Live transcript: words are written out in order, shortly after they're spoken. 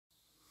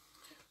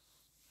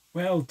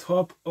Well,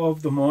 top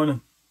of the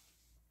morning.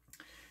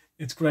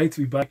 It's great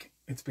to be back.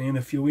 It's been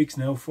a few weeks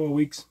now, 4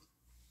 weeks.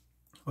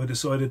 I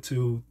decided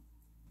to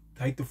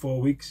take the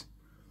 4 weeks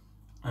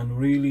and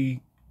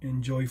really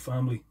enjoy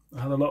family.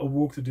 I had a lot of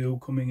work to do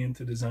coming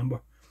into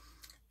December,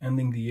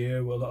 ending the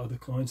year with a lot of the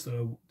clients that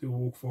I do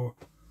work for,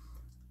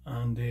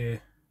 and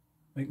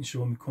making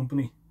sure my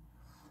company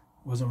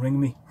wasn't ringing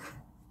me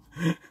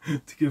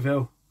to give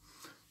out.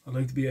 I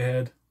like to be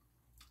ahead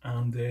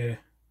and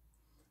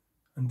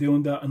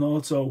doing that, and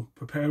also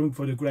preparing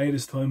for the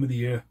greatest time of the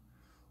year,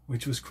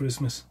 which was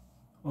Christmas.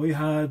 I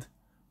had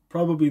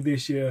probably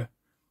this year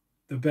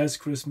the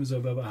best Christmas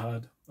I've ever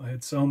had. I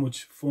had so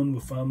much fun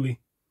with family,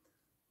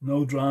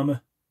 no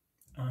drama,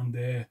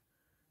 and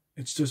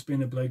it's just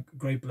been a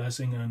great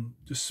blessing, and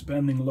just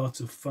spending lots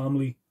of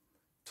family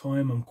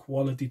time and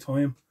quality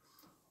time.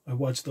 I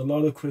watched a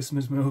lot of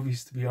Christmas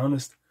movies, to be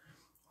honest.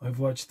 I've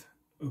watched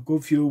a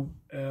good few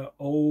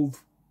old,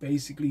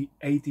 basically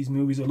 80s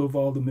movies. I love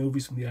all the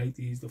movies from the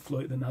 80s, The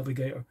Flight of the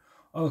Navigator,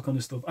 all that kind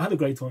of stuff. I had a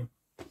great time.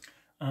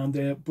 And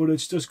but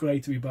it's just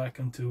great to be back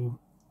and to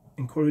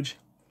encourage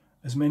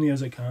as many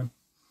as I can.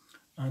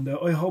 And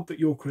I hope that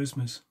your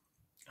Christmas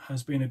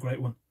has been a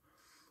great one.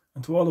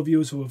 And to all of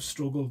you who have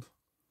struggled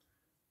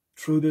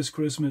through this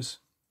Christmas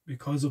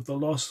because of the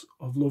loss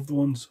of loved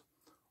ones,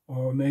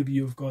 or maybe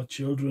you've got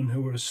children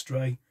who are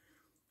astray,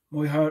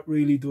 my heart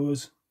really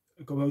does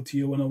go out to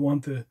you, and I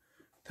want to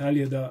tell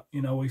you that,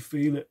 I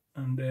feel it.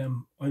 And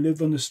I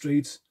lived on the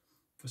streets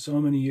for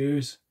so many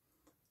years,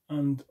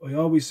 and I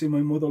always see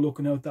my mother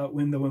looking out that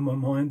window in my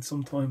mind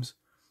sometimes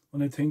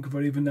when I think of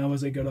her, even now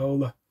as I get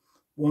older,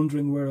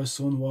 wondering where her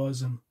son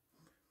was. And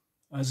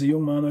as a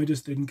young man, I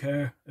just didn't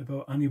care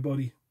about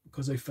anybody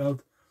because I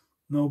felt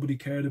nobody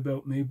cared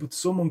about me. But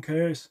someone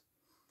cares.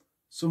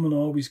 Someone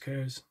always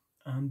cares.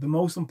 And the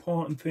most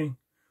important thing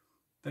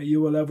that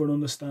you will ever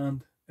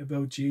understand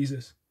about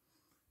Jesus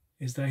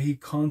is that he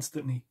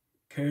constantly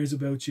cares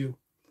about you.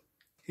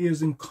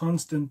 He's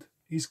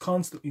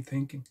constantly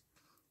thinking.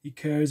 He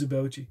cares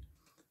about you,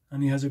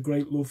 and he has a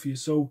great love for you.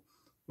 So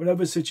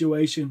whatever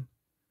situation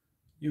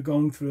you're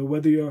going through,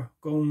 whether you're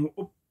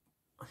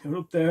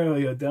up there or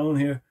you're down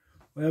here,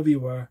 wherever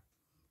you are,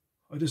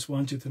 I just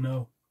want you to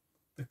know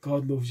that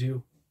God loves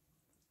you.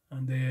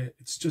 And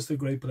it's just a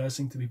great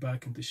blessing to be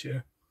back and to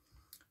share.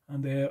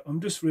 And I'm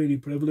just really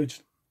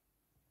privileged.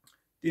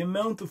 The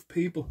amount of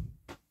people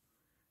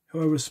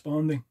who are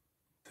responding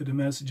to the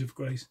message of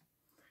grace.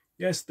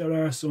 Yes, there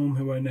are some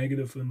who are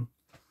negative and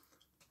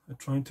are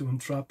trying to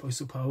entrap, I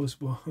suppose,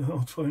 but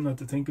I'll try not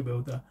to think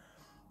about that.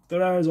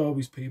 There are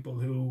always people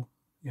who,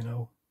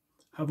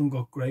 haven't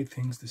got great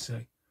things to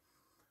say.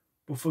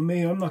 But for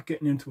me, I'm not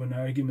getting into an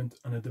argument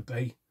and a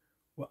debate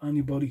with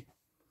anybody.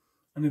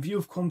 And if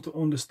you've come to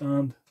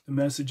understand the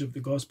message of the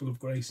gospel of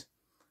grace,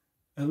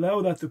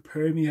 allow that to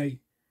permeate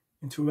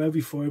into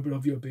every fibre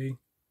of your being,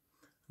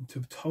 and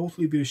to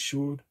totally be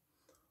assured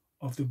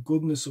of the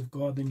goodness of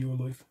God in your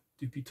life,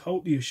 to be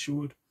totally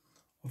assured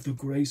of the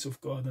grace of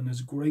God and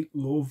his great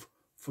love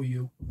for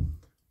you.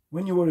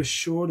 When you are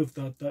assured of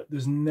that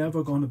there's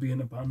never going to be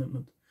an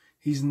abandonment.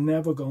 He's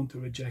never going to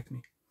reject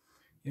me.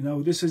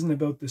 This isn't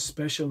about the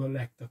special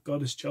elect, that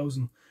God has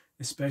chosen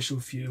a special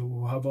few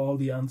who have all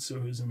the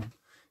answers, and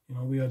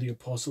we are the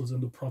apostles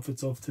and the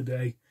prophets of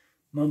today.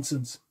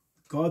 Nonsense.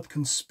 God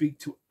can speak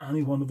to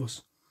any one of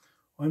us.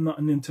 I'm not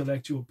an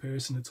intellectual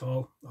person at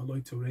all. I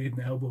like to read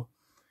now, but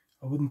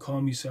I don't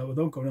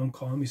go around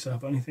calling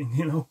myself anything,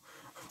 I'm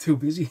too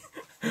busy.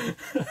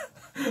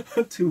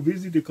 I'm too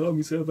busy to call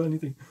myself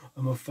anything.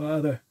 I'm a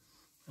father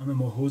and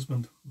I'm a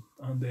husband,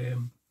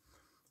 and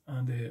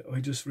I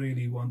just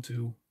really want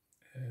to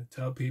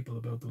tell people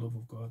about the love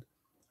of God.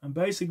 And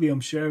basically I'm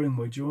sharing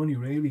my journey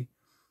really,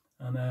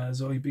 and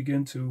as I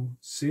begin to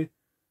sit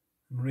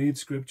and read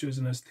scriptures,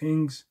 and as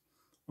things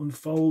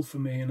unfold for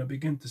me and I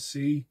begin to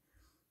see,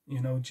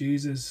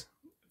 Jesus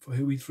for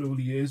who he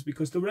truly is,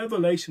 because the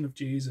revelation of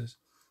Jesus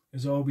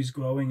is always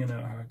growing in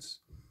our hearts.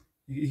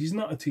 He's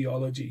not a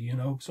theology,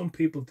 Some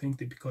people think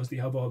that because they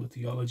have all the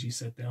theology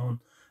set down,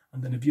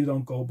 and then if you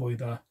don't go by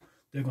that,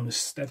 they're going to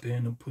step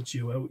in and put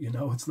you out,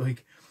 It's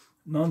like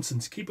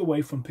nonsense. Keep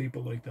away from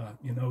people like that,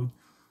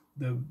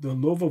 The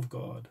love of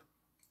God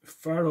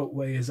far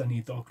outweighs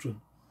any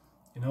doctrine.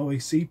 I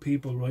see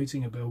people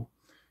writing about,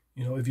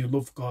 if you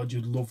love God,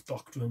 you'd love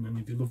doctrine, and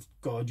if you love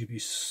God, you'd be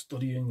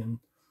studying. And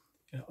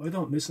I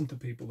don't listen to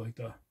people like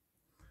that.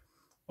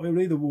 I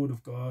read the Word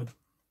of God,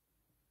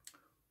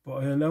 but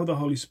I allow the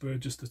Holy Spirit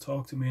just to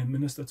talk to me and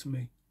minister to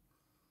me.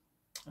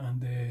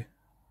 And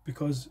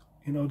because,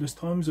 there's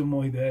times in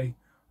my day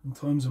and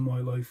times in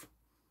my life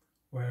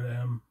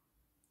where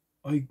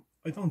I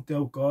don't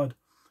doubt God,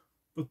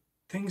 but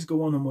things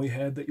go on in my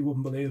head that you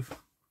wouldn't believe.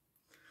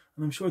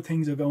 And I'm sure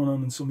things are going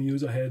on in some of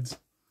your heads,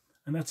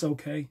 and that's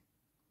okay.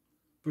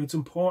 But it's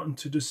important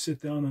to just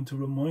sit down and to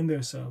remind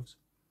ourselves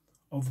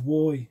of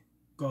why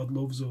God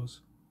loves us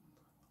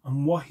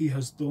and what he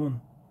has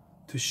done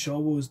to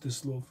show us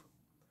this love,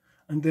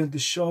 and then to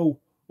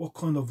show what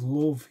kind of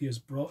love he has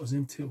brought us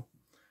into.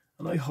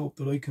 And I hope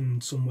that I can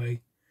in some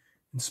way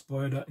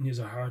inspire that in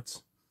your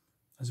hearts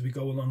as we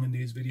go along in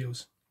these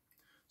videos.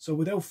 So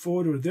without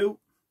further ado,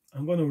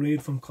 I'm going to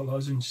read from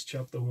Colossians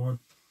chapter 1.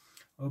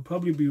 I'll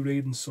probably be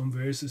reading some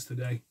verses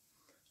today.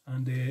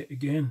 And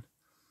again,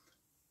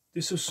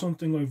 this is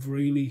something I've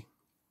really,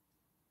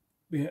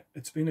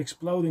 it's been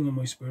exploding in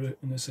my spirit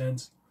in a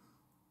sense.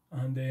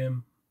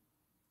 And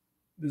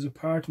there's a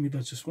part of me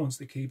that just wants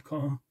to keep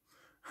calm.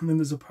 And then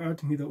there's a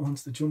part of me that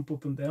wants to jump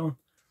up and down.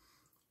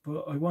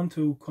 But I want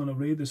to kind of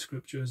read the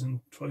scriptures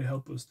and try to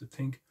help us to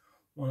think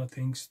one or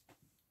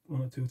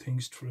two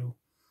things through.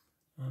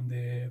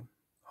 And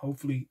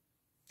hopefully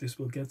this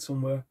will get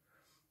somewhere.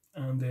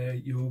 And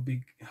you will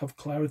have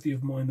clarity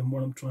of mind on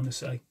what I'm trying to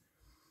say.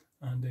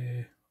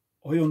 And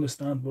I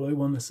understand what I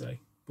want to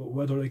say. But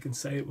whether I can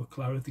say it with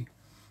clarity,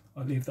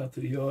 I'll leave that to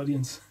the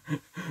audience.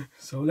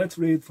 So let's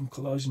read from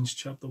Colossians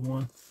chapter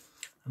 1.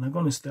 And I'm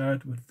going to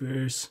start with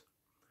verse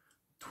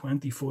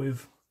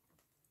 25.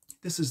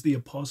 This is the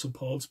Apostle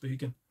Paul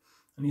speaking.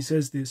 And he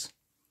says this: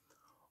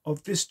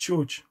 "Of this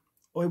church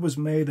I was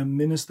made a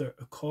minister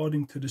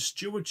according to the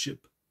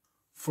stewardship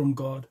from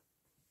God,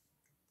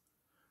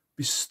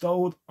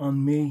 bestowed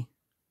on me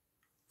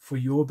for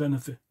your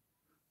benefit."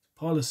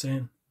 Paul is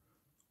saying,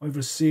 I've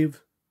received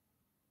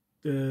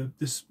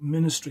this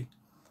ministry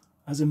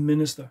as a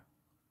minister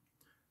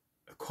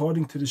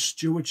according to the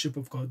stewardship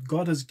of God.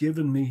 God has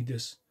given me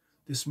this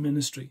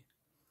ministry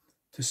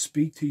to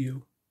speak to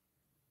you,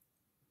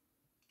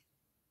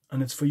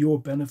 and it's for your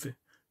benefit,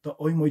 that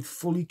I might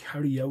fully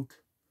carry out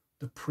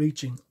the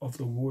preaching of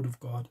the word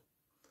of God.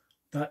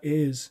 That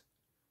is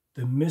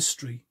the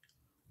mystery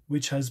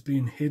which has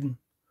been hidden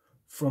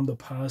from the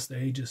past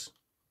ages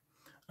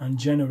and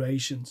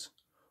generations,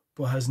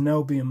 but has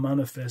now been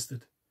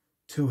manifested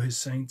to his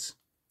saints,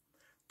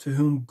 to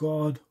whom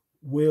God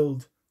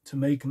willed to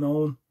make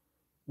known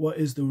what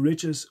is the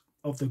riches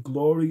of the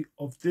glory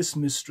of this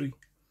mystery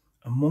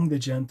among the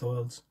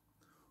Gentiles,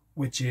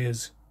 which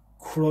is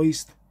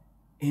Christ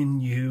in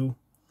you,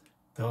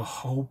 the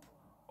hope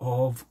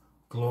of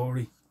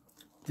glory.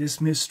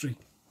 This mystery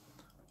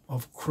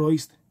of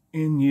Christ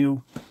in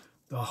you,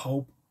 the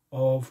hope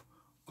of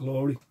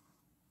glory.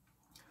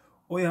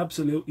 I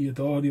absolutely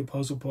adore the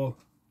Apostle Paul,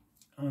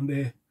 and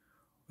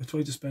I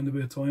try to spend a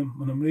bit of time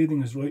when I'm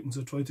reading his writings.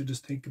 I try to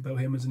just think about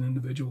him as an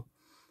individual.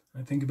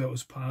 I think about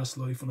his past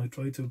life, and I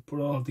try to put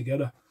it all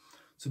together.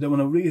 So that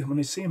when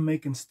I see him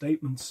making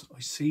statements,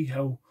 I see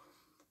how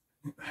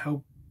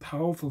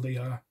powerful they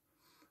are.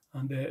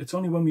 And it's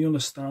only when we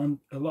understand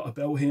a lot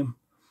about him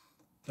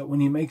that when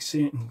he makes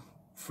certain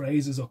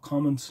phrases or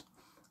comments,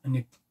 and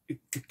you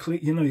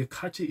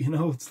catch it,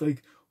 it's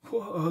like,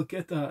 whoa, I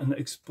get that, and it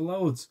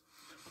explodes.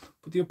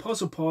 But the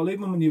Apostle Paul,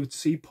 even when you would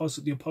see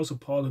the Apostle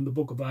Paul in the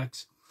book of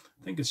Acts,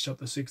 I think it's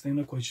chapter 16, I'm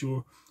not quite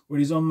sure, where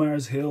he's on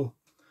Mars Hill,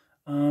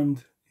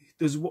 and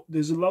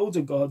there's loads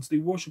of gods. They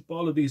worship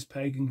all of these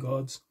pagan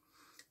gods,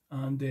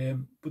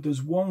 and but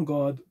there's one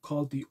God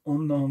called the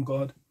unknown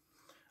God.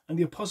 And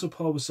the Apostle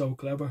Paul was so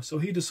clever, so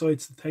he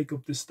decides to take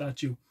up this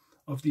statue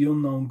of the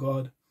unknown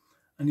God,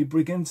 and he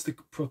begins to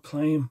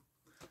proclaim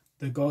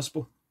the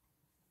gospel.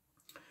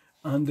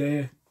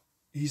 And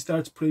he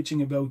starts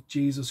preaching about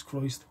Jesus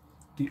Christ,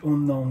 the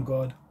unknown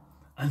God,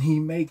 and he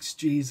makes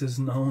Jesus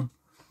known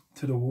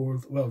to the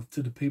world, well,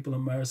 to the people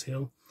on Mars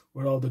Hill,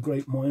 where all the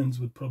great minds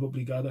would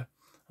probably gather,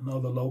 and all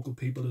the local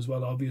people as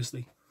well,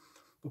 obviously.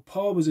 But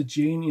Paul was a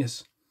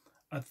genius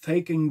at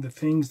taking the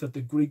things that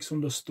the Greeks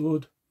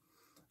understood,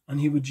 and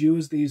he would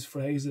use these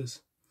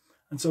phrases.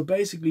 And so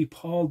basically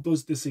Paul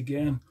does this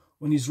again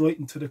when he's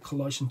writing to the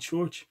Colossian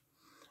church.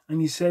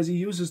 And he says, he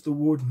uses the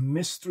word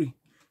mystery,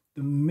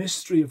 the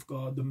mystery of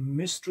God, the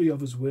mystery of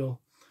his will.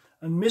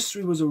 And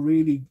mystery was a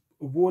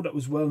word that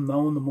was well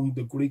known among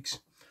the Greeks,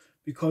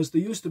 because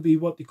there used to be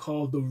what they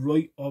called the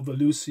rite of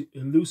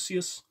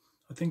Eleusis,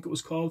 I think it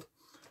was called.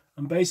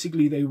 And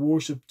basically they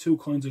worshipped two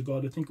kinds of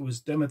God. I think it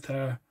was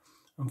Demeter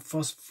and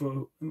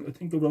Phosphor. I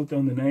think I wrote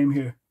down the name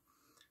here.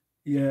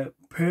 Yeah,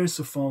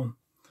 Persephone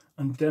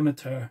and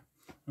Demeter.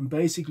 And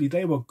basically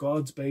they were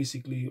gods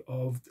basically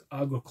of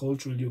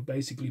agriculture. You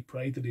basically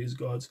pray to these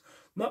gods.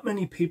 Not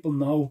many people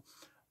know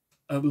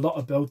a lot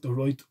about the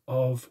rite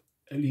of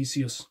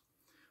Eleusis,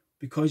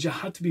 because you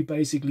had to be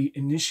basically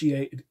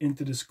initiated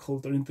into this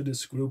cult or into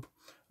this group.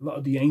 A lot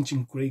of the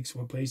ancient Greeks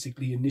were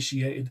basically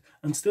initiated,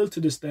 and still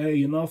to this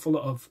day an awful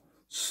lot of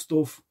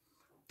stuff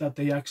that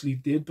they actually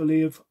did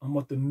believe and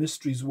what the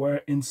mysteries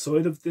were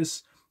inside of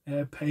this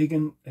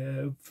pagan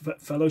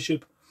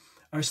fellowship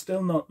are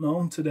still not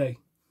known today.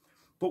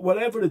 But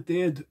whatever it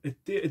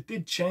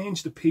did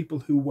change the people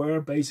who were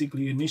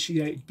basically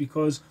initiated,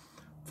 because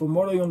from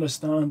what I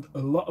understand, a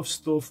lot of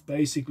stuff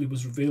basically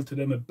was revealed to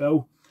them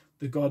about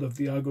the god of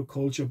the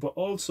agriculture, but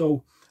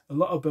also a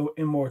lot about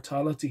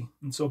immortality.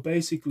 And so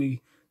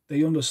basically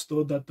they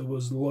understood that there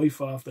was life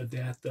after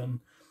death,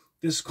 and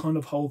this kind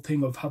of whole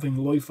thing of having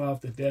life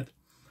after death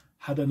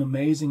had an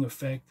amazing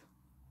effect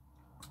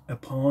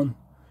upon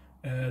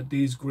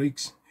these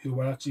Greeks who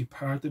were actually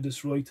part of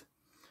this rite.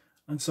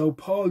 And so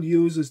Paul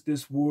uses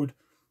this word,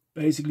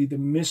 basically the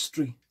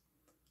mystery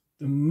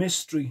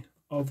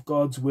of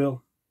God's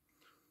will.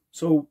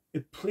 So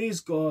it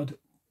pleased God.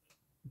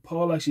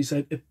 Paul actually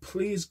said it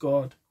pleased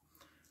God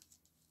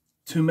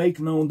to make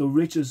known the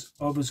riches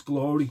of his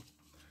glory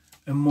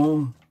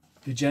among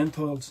the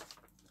Gentiles.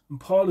 And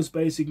Paul is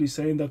basically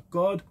saying that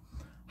God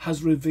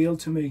has revealed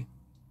to me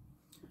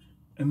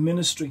a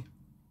ministry.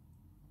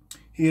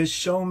 He has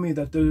shown me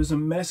that there is a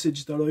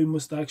message that I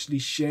must actually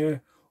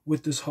share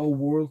with this whole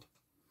world.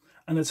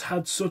 And it's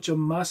had such a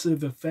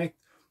massive effect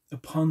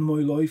upon my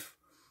life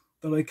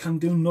that I can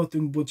do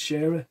nothing but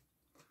share it.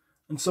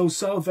 And so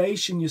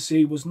salvation, you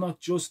see, was not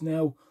just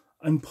now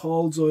in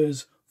Paul's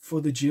eyes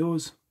for the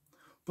Jews,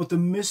 but the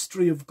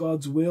mystery of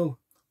God's will.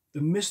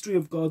 The mystery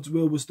of God's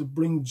will was to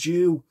bring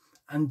Jew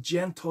and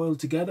Gentile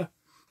together.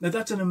 Now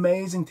that's an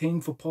amazing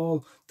thing for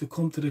Paul to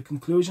come to the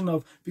conclusion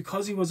of,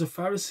 because he was a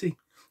Pharisee.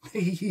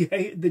 He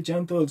hated the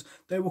Gentiles.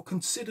 They were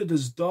considered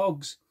as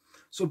dogs.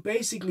 So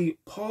basically,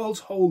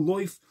 Paul's whole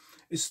life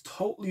is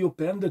totally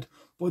upended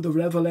by the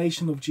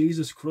revelation of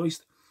Jesus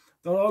Christ.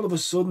 That all of a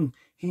sudden,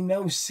 he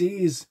now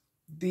sees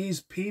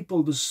these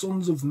people, the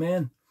sons of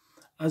men,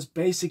 as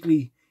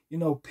basically,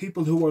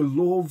 people who are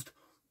loved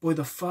by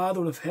the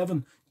Father of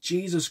heaven,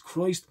 Jesus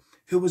Christ,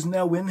 who is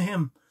now in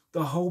him,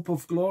 the hope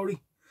of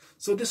glory.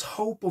 So this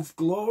hope of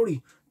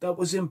glory that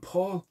was in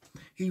Paul,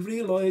 he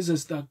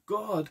realizes that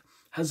God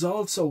has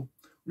also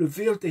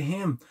revealed to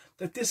him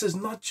that this is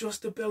not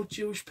just about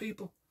Jewish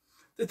people,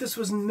 that this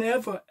was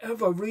never,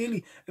 ever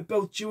really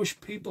about Jewish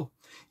people.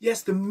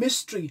 Yes, the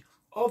mystery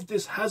of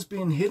this has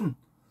been hidden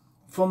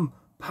from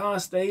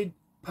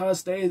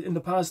in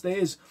the past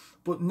days,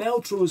 but now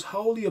through his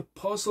holy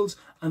apostles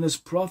and his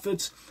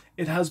prophets,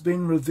 it has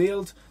been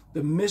revealed,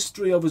 the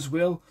mystery of his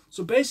will.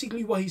 So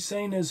basically what he's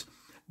saying is,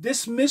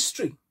 this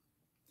mystery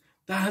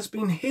that has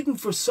been hidden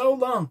for so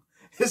long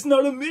is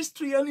not a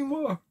mystery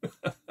anymore.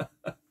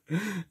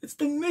 It's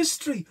the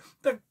mystery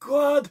that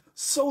God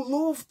so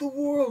loved the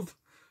world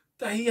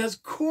that he has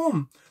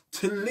come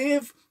to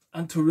live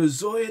and to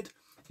reside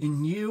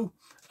in you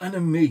and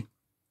in me.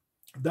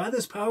 That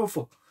is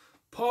powerful.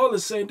 Paul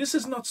is saying this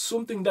is not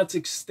something that's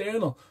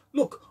external.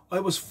 Look, I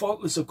was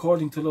faultless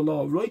according to the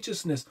law of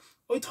righteousness.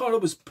 I thought I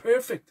was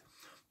perfect.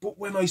 But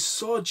when I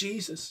saw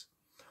Jesus,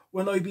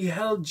 when I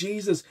beheld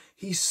Jesus,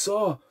 he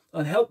saw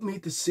and helped me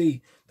to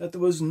see that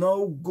there was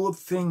no good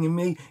thing in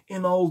me,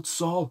 in old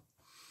Saul.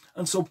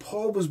 And so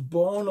Paul was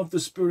born of the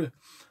Spirit,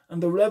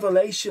 and the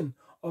revelation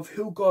of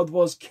who God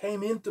was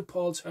came into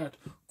Paul's heart.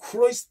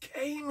 Christ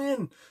came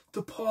in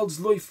to Paul's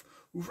life,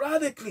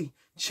 radically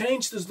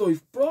changed his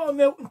life, brought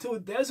him out into a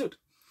desert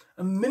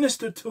and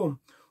ministered to him,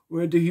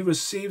 where he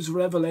receives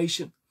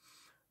revelation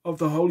of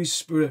the Holy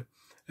Spirit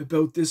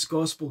about this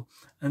gospel.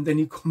 And then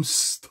he comes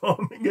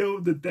storming out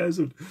of the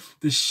desert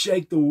to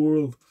shake the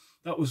world.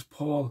 That was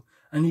Paul,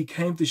 and he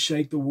came to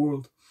shake the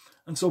world.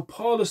 And so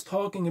Paul is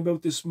talking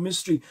about this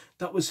mystery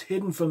that was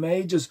hidden from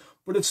ages,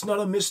 but it's not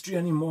a mystery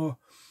anymore.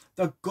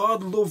 That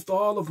God loved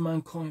all of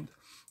mankind,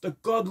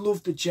 that God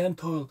loved the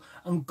Gentile,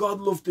 and God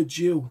loved the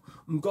Jew,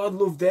 and God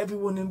loved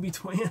everyone in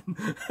between,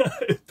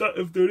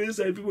 if there is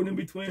everyone in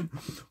between.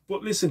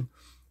 But listen,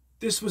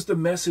 this was the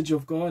message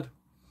of God.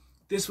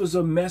 This was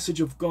a message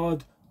of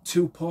God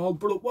to Paul,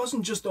 but it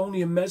wasn't just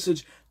only a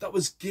message that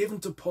was given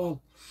to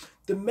Paul.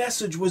 The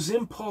message was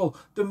in Paul.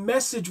 The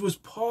message was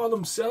Paul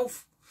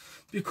himself,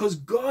 because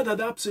God had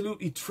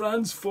absolutely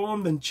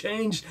transformed and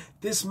changed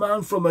this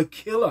man from a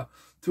killer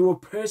to a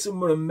person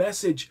with a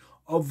message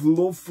of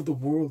love for the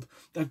world,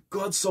 that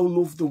God so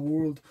loved the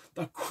world,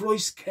 that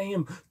Christ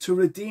came to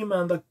redeem,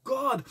 and that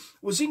God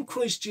was in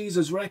Christ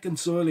Jesus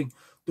reconciling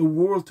the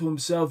world to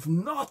himself,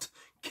 not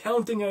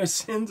counting our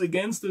sins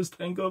against us,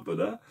 thank God for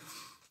that.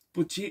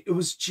 But it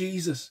was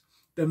Jesus,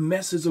 the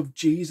message of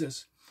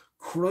Jesus,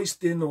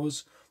 Christ in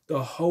us,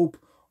 the hope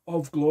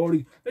of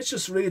glory. Let's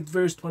just read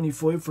verse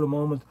 25 for a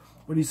moment,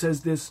 where he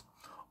says this: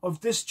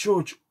 of this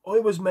church I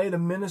was made a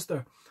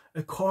minister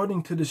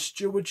according to the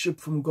stewardship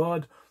from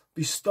God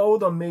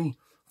bestowed on me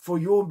for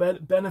your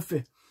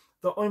benefit,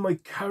 that I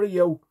might carry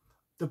out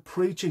the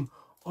preaching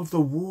of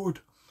the word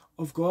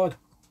of God.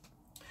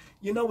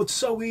 It's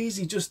so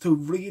easy just to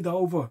read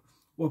over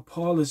what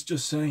Paul is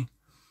just saying.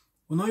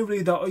 When I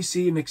read that, I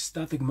see an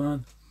ecstatic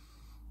man.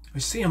 I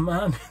see a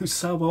man who's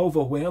so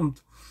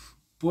overwhelmed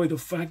by the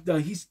fact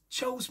that he's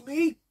chose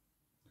me.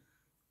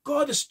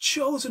 God has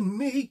chosen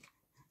me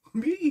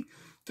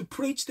to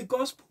preach the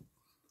gospel.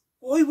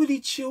 Why would he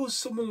choose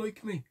someone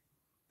like me?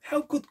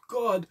 How could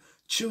God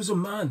choose a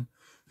man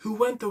who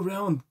went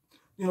around,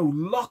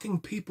 locking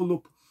people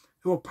up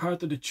who are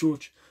part of the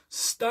church,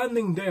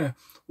 standing there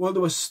while they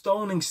were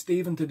stoning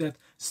Stephen to death,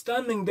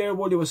 standing there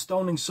while they were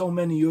stoning so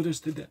many others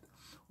to death,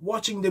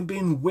 watching them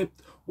being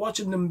whipped,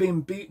 watching them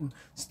being beaten,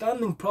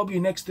 standing probably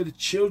next to the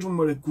children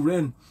with a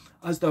grin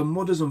as their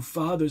mothers and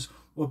fathers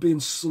were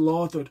being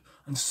slaughtered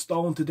and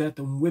stoned to death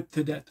and whipped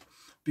to death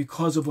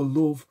because of a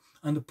love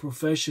and a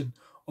profession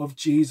of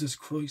Jesus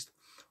Christ.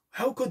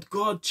 How could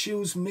God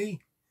choose me?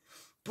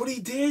 But he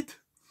did.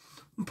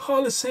 And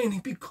Paul is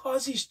saying,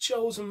 because he's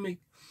chosen me,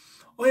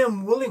 I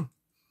am willing.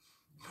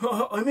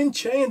 I'm in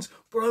chains,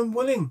 but I'm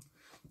willing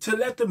to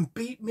let them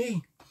beat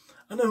me.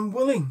 And I'm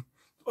willing.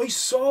 I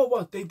saw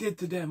what they did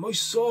to them. I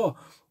saw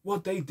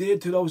what they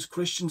did to those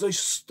Christians. I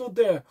stood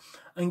there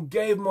and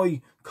gave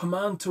my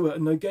command to it,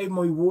 and I gave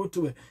my word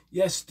to it.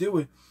 Yes, do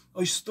it.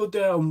 I stood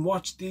there and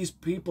watched these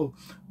people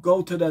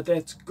go to their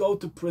deaths, go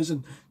to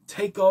prison,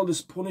 take all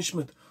this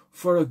punishment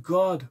for a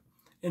God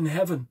in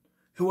heaven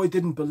who I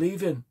didn't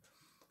believe in.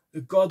 A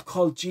God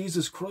called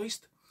Jesus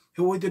Christ,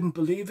 who I didn't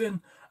believe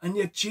in. And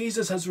yet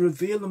Jesus has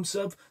revealed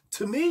himself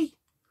to me.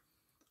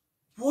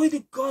 Why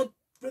did God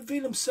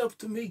reveal himself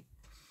to me?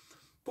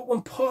 But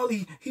when Paul,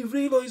 he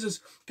realizes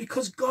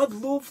because God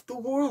loved the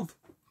world.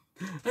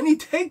 And he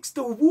takes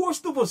the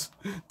worst of us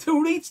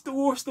to reach the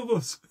worst of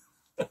us.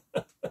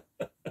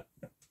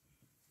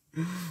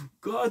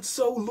 God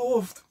so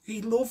loved.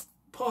 He loved.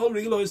 Paul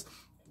realized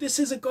this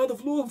is a God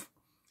of love.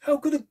 How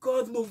could a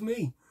God love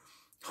me?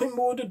 I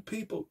murdered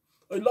people.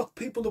 I locked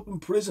people up in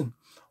prison.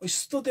 I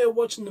stood there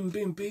watching them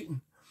being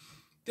beaten.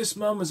 This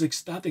man was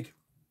ecstatic.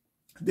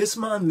 This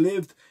man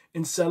lived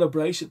in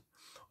celebration.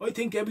 I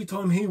think every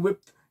time he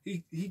whipped,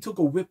 he took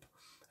a whip.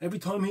 Every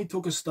time he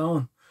took a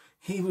stone,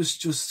 he was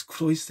just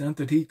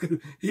Christ-centered. He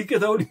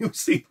could only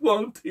see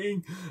one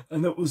thing,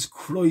 and it was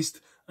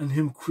Christ and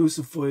him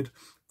crucified,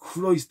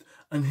 Christ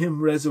and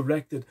him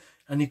resurrected.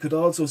 And he could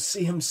also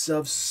see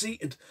himself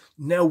seated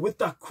now with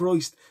that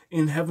Christ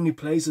in heavenly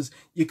places.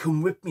 You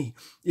can whip me,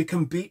 you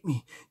can beat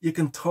me, you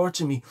can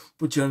torture me,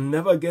 but you'll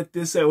never get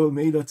this out of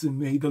me that's in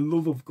me, the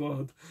love of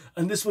God.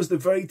 And this was the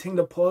very thing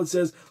that Paul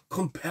says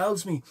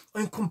compels me.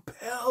 I'm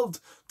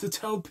compelled to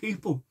tell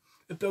people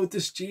about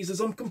this Jesus.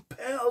 I'm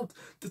compelled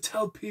to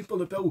tell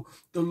people about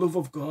the love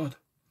of God.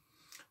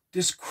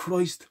 This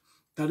Christ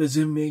that is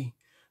in me,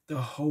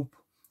 the hope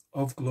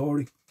of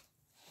glory.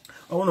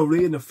 I want to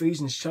read in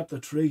Ephesians chapter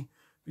 3.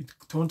 We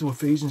turn to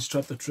Ephesians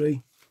chapter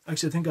 3.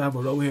 Actually, I think I have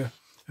a row here.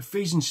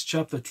 Ephesians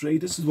chapter 3.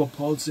 This is what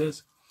Paul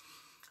says.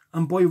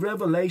 And by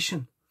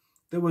revelation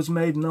there was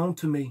made known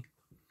to me,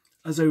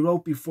 as I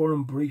wrote before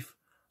in brief,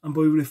 and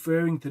by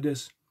referring to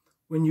this,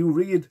 when you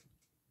read,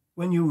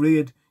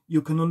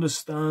 you can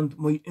understand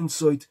my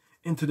insight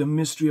into the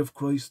mystery of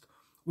Christ,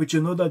 which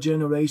in other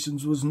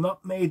generations was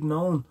not made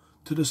known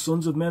to the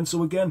sons of men.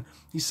 So again,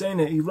 he's saying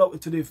it, he wrote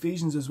it to the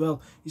Ephesians as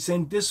well. He's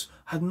saying this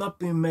had not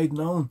been made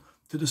known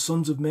to the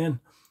sons of men.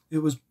 It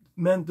was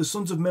meant the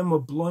sons of men were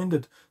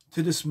blinded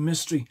to this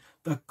mystery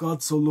that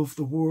God so loved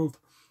the world.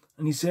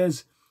 And he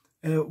says,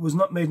 it was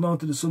not made known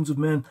to the sons of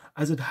men,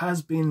 as it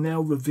has been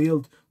now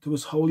revealed to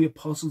his holy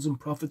apostles and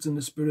prophets in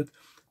the Spirit.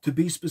 To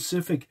be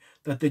specific,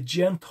 that the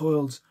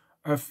Gentiles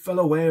are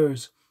fellow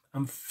heirs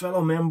and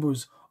fellow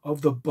members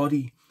of the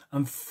body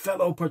and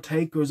fellow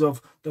partakers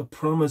of the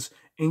promise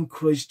in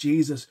Christ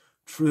Jesus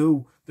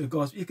through the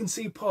gospel. You can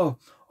see, Paul,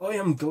 I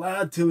am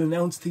glad to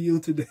announce to you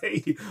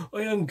today,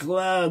 I am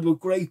glad with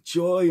great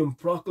joy and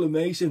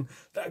proclamation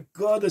that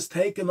God has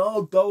taken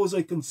all those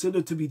I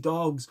consider to be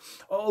dogs,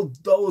 all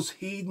those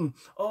heathen,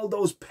 all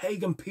those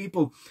pagan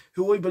people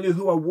who I believe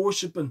who are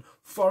worshipping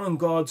foreign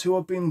gods, who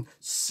have been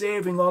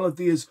serving all of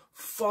these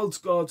false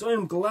gods. I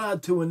am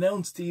glad to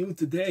announce to you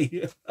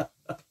today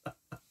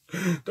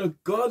that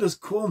God has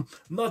come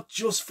not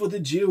just for the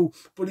Jew,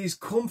 but he's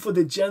come for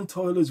the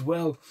Gentile as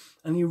well.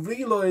 And he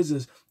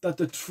realizes that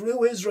the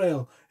true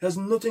Israel has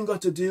nothing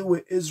got to do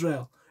with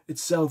Israel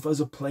itself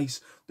as a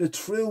place. The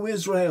true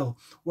Israel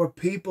were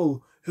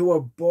people who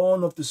were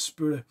born of the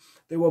Spirit.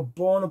 They were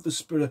born of the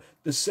Spirit.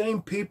 The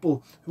same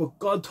people who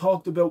God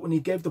talked about when he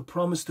gave the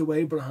promise to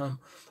Abraham.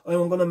 I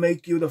am going to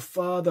make you the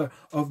father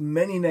of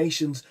many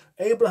nations.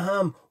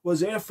 Abraham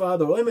was their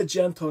father. I'm a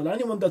Gentile.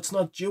 Anyone that's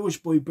not Jewish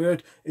by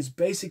birth is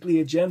basically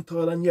a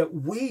Gentile. And yet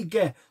we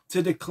get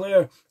to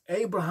declare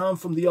Abraham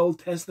from the Old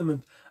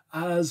Testament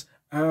as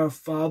our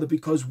father,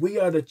 because we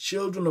are the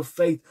children of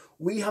faith.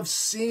 We have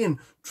seen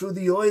through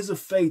the eyes of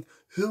faith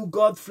who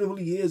God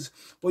truly is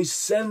by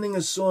sending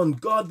his son,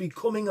 God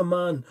becoming a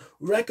man,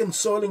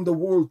 reconciling the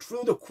world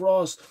through the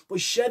cross, by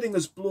shedding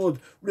his blood,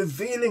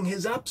 revealing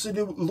his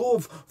absolute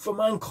love for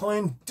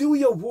mankind. Do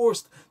your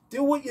worst.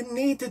 Do what you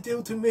need to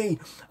do to me,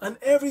 and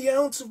every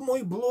ounce of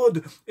my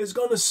blood is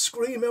going to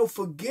scream out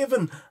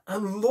forgiven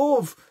and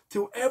love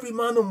to every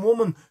man and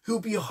woman who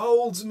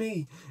beholds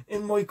me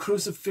in my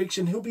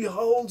crucifixion, who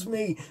beholds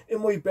me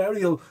in my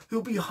burial,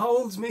 who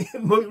beholds me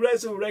in my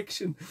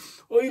resurrection.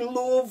 I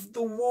love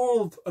the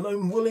world, and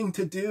I'm willing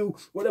to do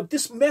whatever.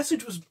 This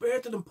message was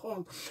birthed in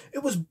Paul.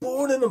 It was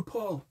born in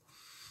Paul.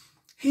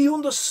 He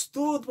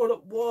understood what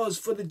it was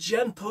for the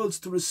Gentiles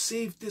to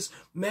receive this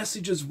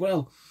message as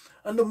well.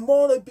 And the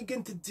more I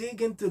begin to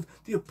dig into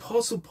the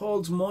Apostle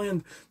Paul's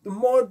mind, the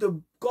more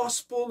the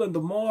gospel and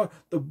the more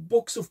the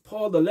books of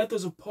Paul, the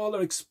letters of Paul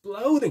are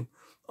exploding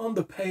on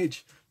the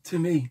page to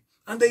me.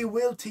 And they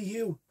will to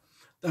you.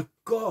 That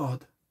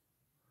God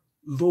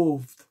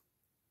loved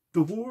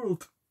the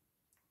world.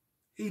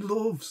 He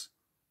loves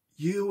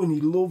you and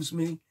he loves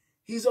me.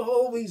 He's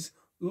always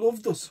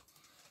loved us.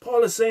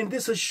 Paul is saying,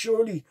 this has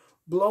surely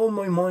blown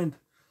my mind,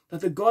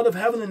 that the God of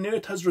heaven and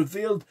earth has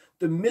revealed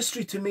the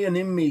mystery to me and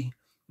in me.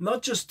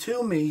 Not just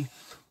to me,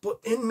 but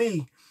in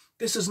me,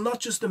 This is not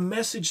just a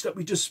message that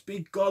we just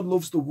speak, God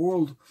loves the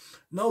world.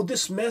 No,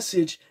 this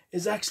message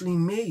is actually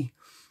me.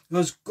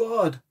 Because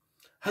God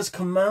has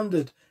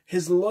commanded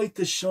his light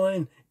to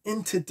shine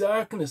into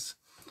darkness,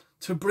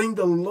 to bring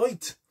the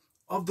light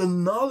of the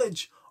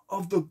knowledge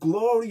of the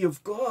glory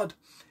of God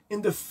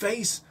in the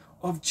face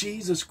of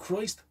Jesus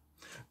Christ.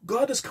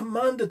 God has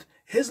commanded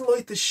his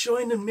light to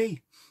shine in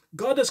me.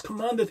 God has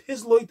commanded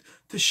his light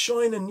to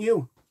shine in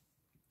you.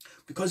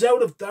 Because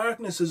out of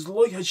darkness his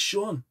light has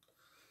shone.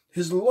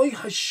 His light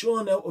has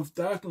shone out of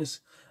darkness.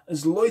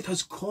 His light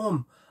has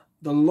come,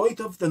 the light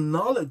of the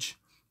knowledge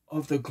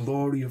of the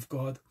glory of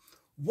God.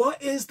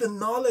 What is the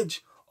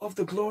knowledge of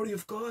the glory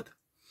of God?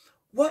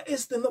 What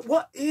is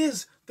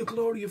the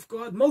glory of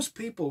God? Most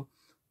people,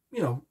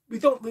 we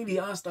don't really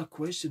ask that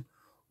question.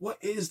 What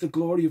is the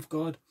glory of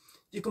God?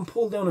 You can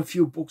pull down a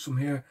few books from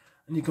here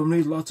and you can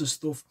read lots of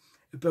stuff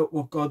about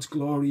what God's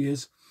glory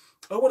is.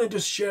 I want to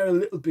just share a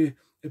little bit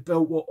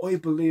about what I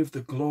believe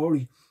the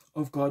glory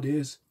of God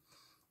is.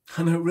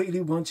 And I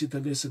really want you to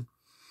listen.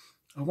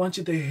 I want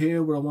you to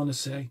hear what I want to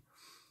say.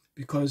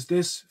 Because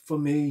this, for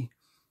me,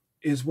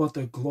 is what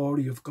the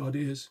glory of God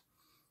is.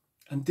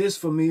 And this,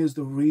 for me, is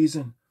the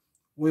reason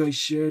why I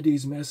share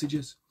these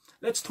messages.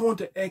 Let's turn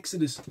to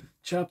Exodus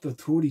chapter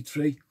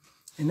 33.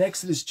 In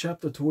Exodus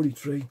chapter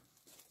 33.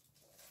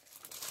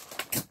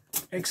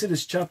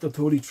 Exodus chapter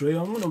 33.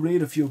 I'm going to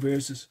read a few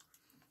verses.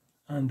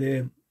 And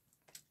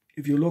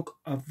if you look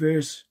at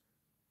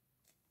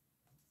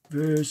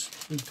we'll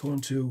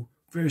turn to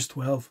verse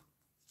 12.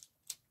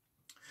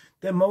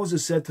 Then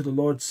Moses said to the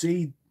Lord,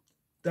 see,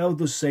 thou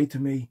dost say to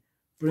me,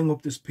 bring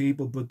up this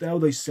people, but thou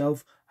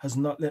thyself hast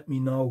not let me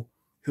know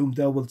whom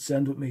thou wilt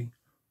send with me.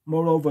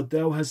 Moreover,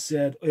 thou hast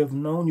said, I have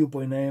known you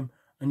by name,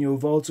 and you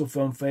have also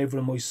found favour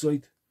in my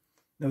sight.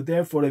 Now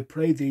therefore I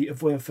pray thee,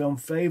 if I have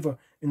found favour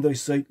in thy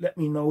sight, let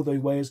me know thy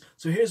ways.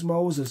 So here's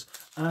Moses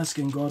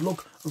asking God,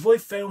 look, if I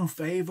found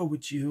favour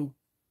with you,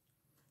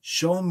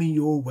 show me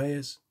your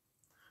ways.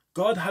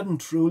 God hadn't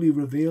truly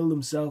revealed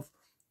himself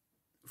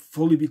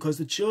fully because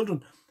the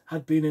children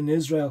had been in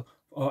Israel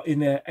or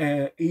in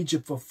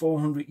Egypt for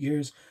 400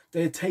 years.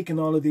 They had taken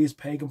all of these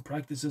pagan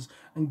practices,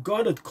 and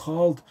God had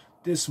called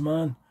this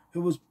man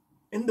who was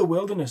in the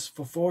wilderness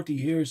for 40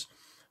 years,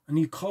 and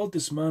he called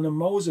this man, and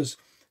Moses,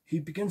 he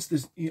begins to,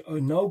 I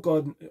know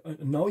God, I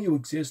know you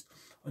exist,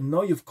 I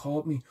know you've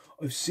called me,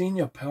 I've seen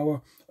your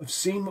power, I've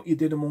seen what you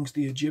did amongst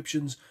the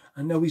Egyptians,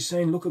 and now he's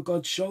saying, look at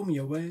God, show me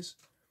your ways.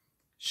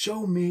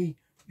 Show me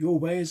your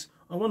ways.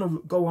 I want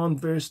to go on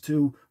verse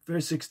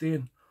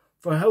 16.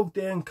 For how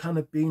then can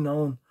it be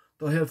known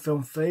that I have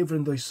found favour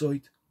in thy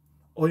sight,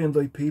 I and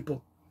thy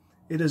people?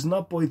 It is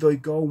not by thy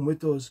going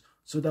with us,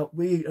 so that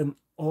we and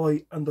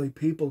I and thy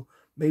people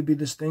may be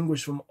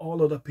distinguished from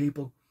all other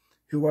people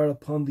who are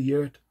upon the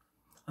earth.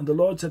 And the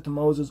Lord said to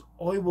Moses,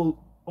 I will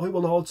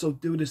also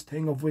do this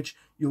thing of which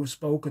you have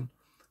spoken,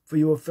 for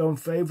you have found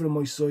favour in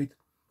my sight,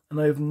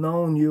 and I have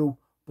known you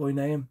by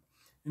name.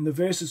 In the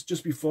verses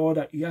just before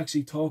that, he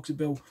actually talks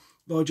about,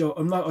 Lord,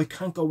 I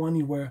can't go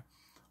anywhere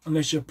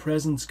unless your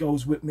presence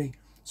goes with me.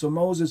 So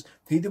Moses,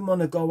 he didn't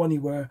want to go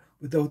anywhere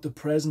without the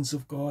presence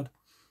of God.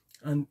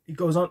 And he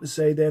goes on to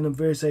say then in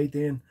verse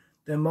 18,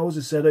 then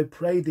Moses said, I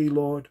pray thee,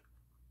 Lord,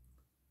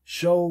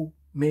 show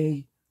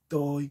me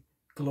thy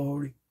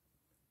glory.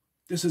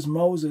 This is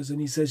Moses, and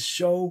he says,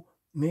 show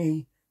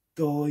me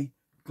thy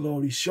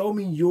glory. Show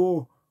me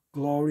your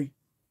glory.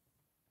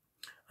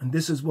 And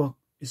this is what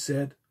is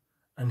said.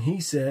 And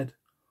he said,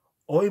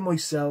 I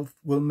myself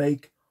will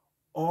make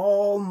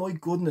all my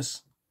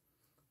goodness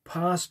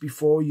pass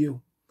before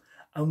you,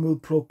 and will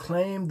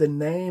proclaim the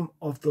name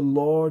of the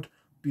Lord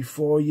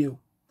before you.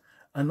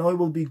 And I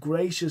will be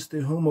gracious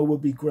to whom I will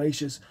be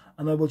gracious,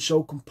 and I will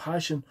show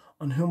compassion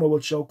on whom I will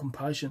show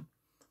compassion.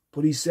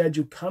 But he said,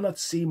 you cannot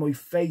see my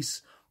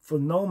face, for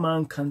no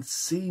man can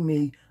see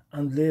me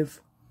and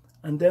live.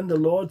 And then the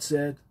Lord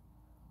said,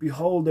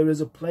 behold, there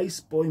is a place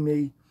by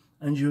me,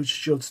 and you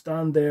shall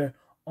stand there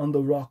on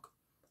the rock.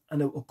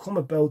 And it will come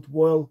about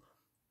while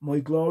my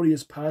glory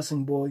is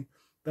passing by,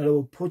 that I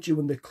will put you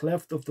in the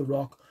cleft of the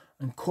rock,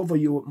 and cover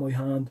you with my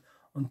hand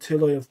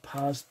until I have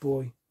passed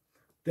by.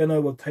 Then I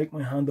will take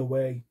my hand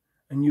away,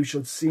 and you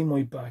shall see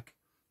my back,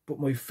 but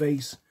my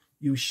face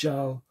you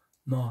shall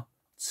not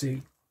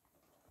see.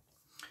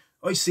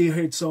 I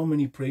heard so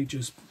many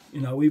preachers,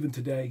 even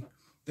today,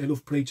 they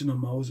love preaching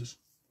on Moses.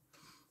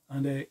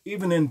 And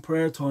even in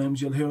prayer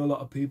times, you'll hear a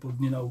lot of people,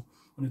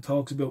 when it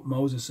talks about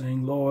Moses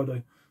saying,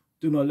 Lord,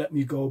 do not let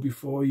me go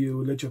before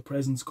you, let your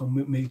presence come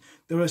with me.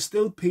 There are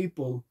still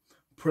people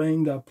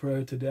praying that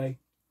prayer today.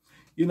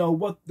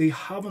 What they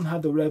haven't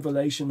had the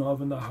revelation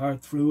of in their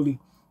heart truly.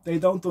 They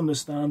don't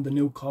understand the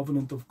new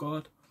covenant of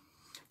God.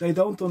 They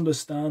don't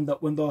understand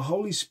that when the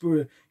Holy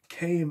Spirit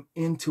came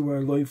into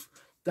our life,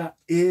 that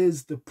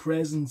is the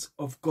presence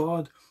of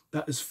God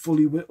that is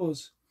fully with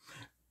us.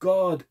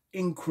 God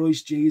in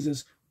Christ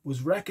Jesus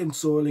was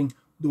reconciling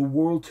the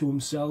world to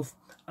himself.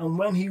 And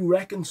when he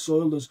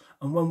reconciled us,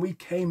 and when we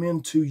came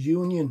into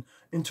union,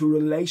 into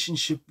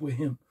relationship with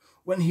him,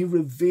 when he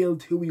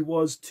revealed who he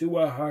was to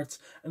our hearts,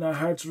 and our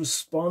hearts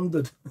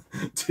responded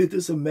to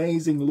this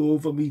amazing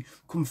love, and we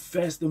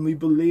confessed and we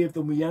believed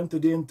and we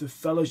entered into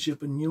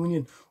fellowship and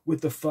union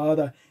with the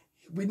Father.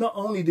 We not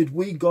only did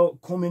we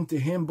come into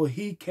him, but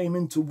he came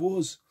into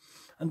us.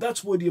 And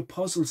that's why the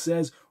apostle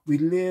says we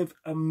live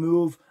and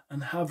move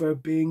and have our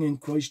being in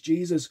Christ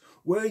Jesus.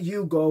 Where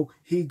you go,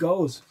 he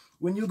goes.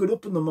 When you get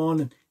up in the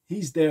morning,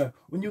 he's there.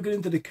 When you get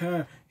into the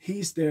car,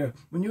 he's there.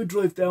 When you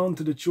drive down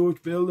to the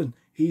church building,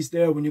 he's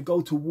there. When you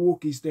go to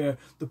work, he's there.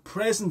 The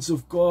presence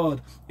of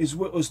God is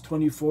with us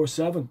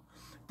 24/7.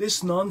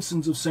 This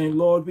nonsense of saying,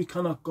 Lord, we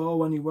cannot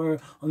go anywhere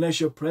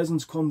unless your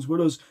presence comes with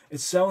us.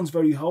 It sounds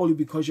very holy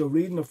because you're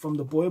reading it from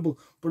the Bible,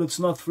 but it's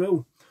not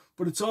true.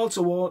 But it's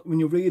also, when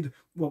you read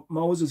what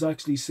Moses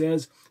actually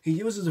says, he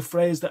uses a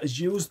phrase that is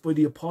used by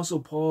the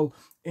Apostle Paul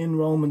in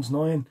Romans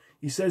 9.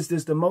 He says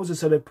this, that Moses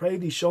said, I pray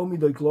thee, show me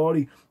thy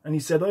glory. And he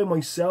said, I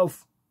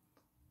myself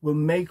will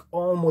make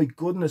all my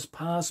goodness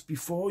pass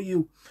before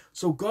you.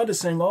 So God is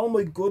saying, all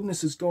my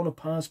goodness is going to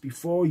pass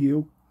before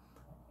you.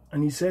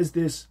 And he says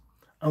this,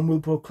 and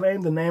will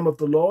proclaim the name of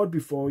the Lord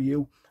before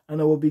you,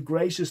 and I will be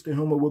gracious to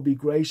whom I will be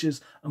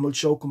gracious, and will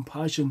show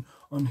compassion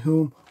on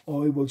whom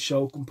I will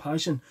show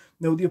compassion.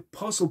 Now the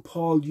Apostle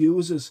Paul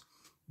uses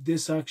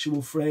this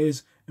actual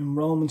phrase in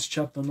Romans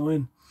chapter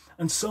 9.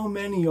 And so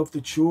many of the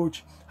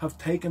church have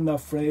taken that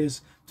phrase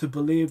to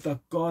believe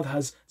that God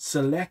has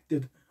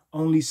selected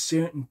only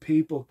certain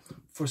people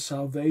for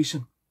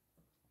salvation.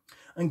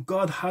 And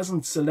God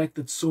hasn't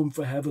selected some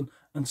for heaven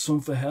and some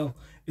for hell.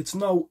 It's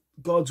not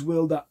God's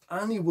will that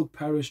any would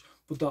perish,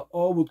 but that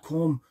all would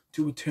come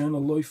to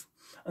eternal life.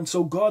 And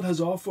so God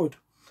has offered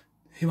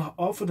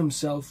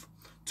himself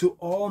to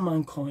all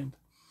mankind.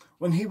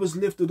 When he was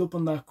lifted up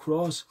on that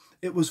cross,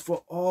 it was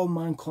for all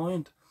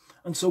mankind.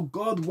 And so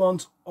God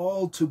wants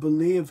all to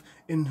believe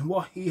in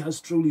what he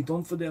has truly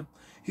done for them.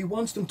 He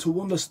wants them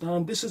to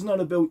understand this is not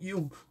about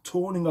you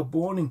turning or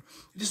burning.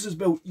 This is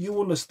about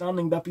you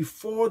understanding that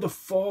before the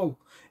fall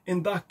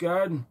in that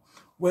garden,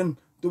 when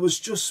there was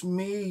just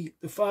me,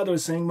 the Father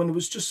is saying, when it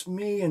was just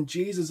me and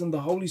Jesus and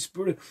the Holy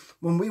Spirit,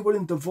 when we were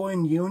in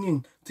divine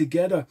union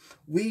together,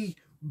 we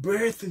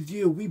birthed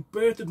you, we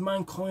birthed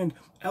mankind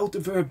out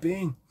of our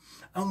being.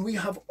 And we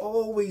have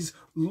always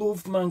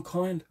loved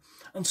mankind.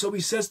 And so he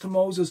says to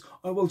Moses,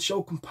 I will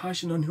show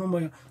compassion on whom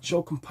I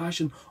show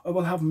compassion. I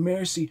will have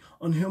mercy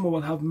on whom I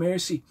will have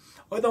mercy.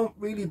 I don't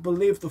really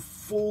believe the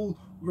full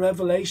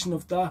revelation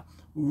of that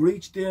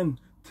reached in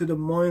to the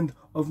mind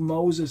of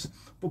Moses.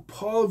 But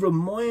Paul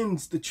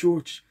reminds the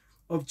church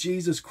of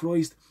Jesus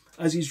Christ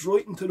as he's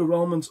writing to the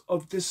Romans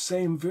of this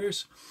same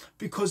verse.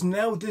 Because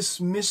now this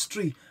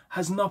mystery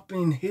has not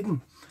been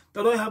hidden.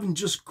 That I haven't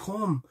just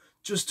come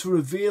just to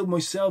reveal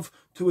myself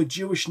to a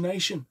Jewish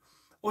nation.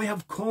 I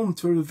have come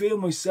to reveal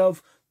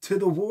myself to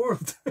the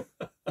world.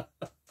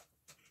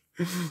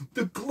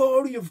 The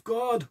glory of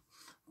God.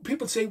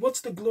 People say,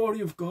 what's the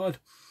glory of God?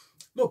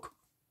 Look,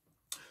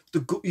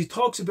 he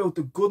talks about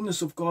the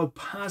goodness of God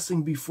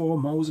passing before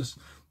Moses.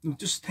 Now,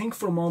 just think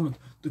for a moment.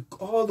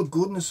 All the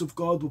goodness of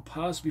God will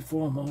pass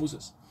before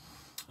Moses.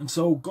 And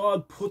so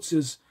God puts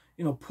him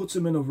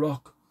in a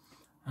rock.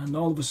 And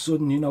all of a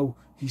sudden,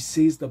 he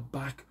sees the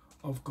back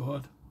of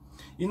God.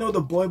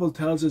 The Bible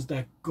tells us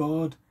that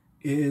God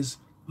is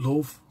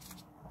love.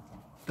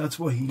 That's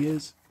what he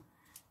is.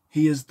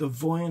 He is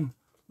divine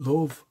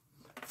love.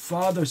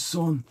 Father,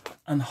 Son,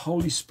 and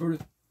Holy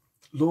Spirit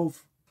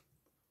love.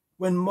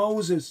 When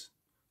Moses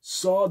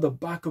saw the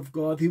back of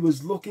God, he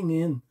was looking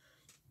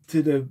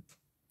into the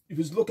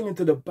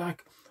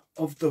back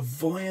of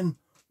divine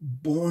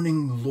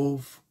burning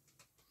love.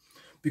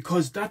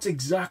 Because that's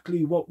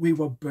exactly what we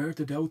were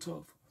birthed out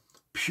of.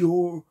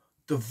 Pure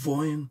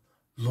divine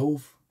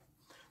love.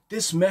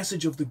 This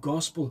message of the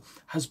gospel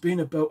has been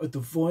about a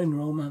divine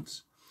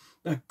romance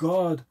that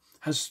God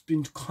has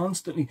been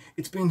constantly,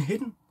 it's been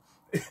hidden.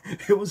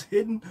 It was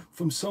hidden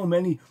from so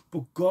many,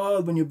 but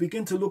God, when you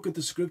begin to look at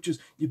the scriptures,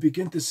 you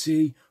begin to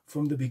see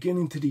from the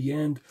beginning to the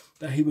end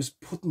that he was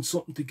putting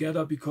something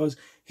together because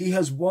he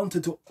has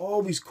wanted to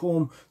always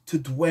come to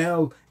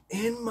dwell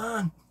in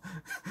man.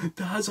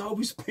 That has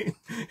always been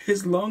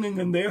his longing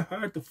in their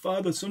heart, the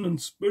Father, Son,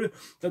 and Spirit,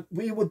 that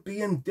we would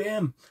be in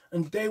them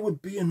and they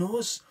would be in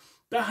us.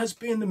 That has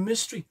been the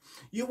mystery.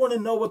 You want to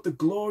know what the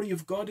glory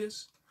of God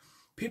is?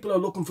 People are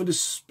looking for this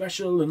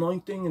special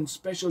anointing and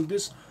special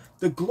this.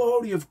 The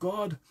glory of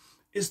God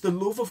is the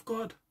love of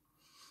God.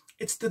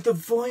 It's the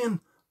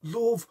divine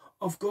love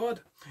of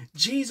God.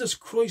 Jesus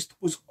Christ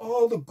was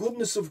all the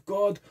goodness of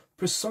God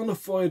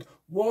personified,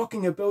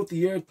 walking about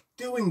the earth,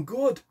 doing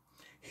good,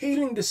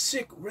 healing the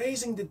sick,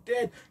 raising the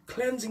dead,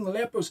 cleansing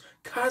lepers,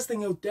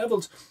 casting out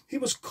devils. He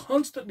was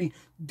constantly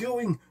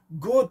doing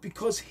good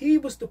because he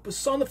was the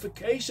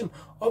personification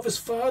of his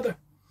Father.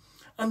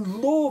 And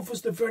love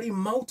was the very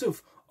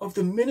motive of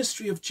the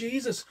ministry of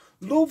Jesus.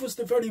 Love was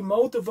the very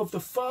motive of the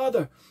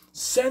Father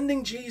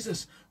sending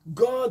Jesus,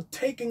 God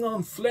taking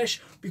on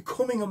flesh,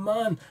 becoming a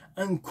man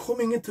and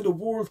coming into the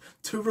world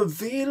to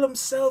reveal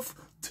himself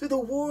to the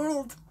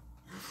world.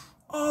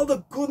 All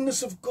the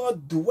goodness of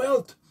God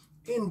dwelt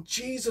in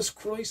Jesus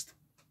Christ.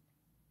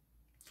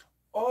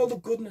 All the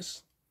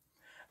goodness.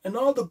 And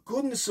all the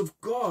goodness of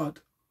God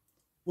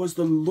was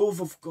the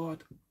love of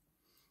God.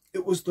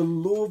 It was the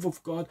love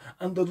of God.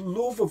 And the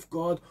love of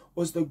God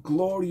was the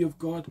glory of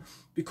God.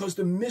 Because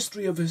the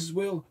mystery of his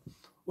will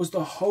was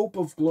the hope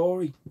of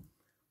glory.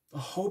 The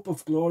hope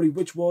of glory,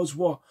 which was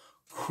what?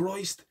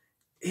 Christ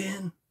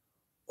in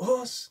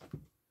us.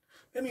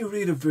 Let me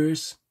read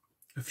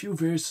a few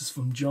verses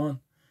from John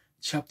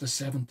chapter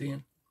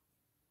 17.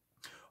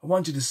 I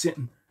want you to sit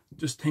and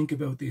just think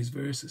about these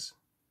verses.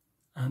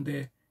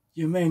 And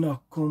you may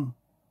not come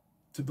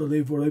to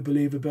believe what I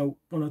believe about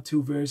one or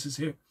two verses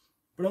here,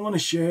 but I'm going to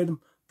share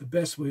them the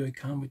best way I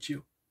can with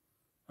you.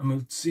 And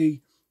we'll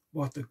see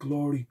what the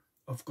glory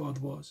of God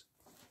was.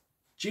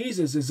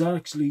 Jesus is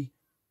actually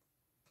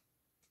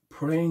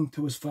praying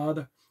to his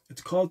Father.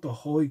 It's called the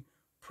High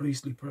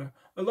Priestly Prayer.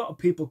 A lot of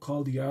people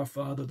call the Our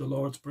Father the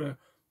Lord's Prayer,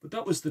 but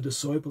that was the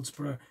disciples'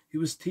 prayer. He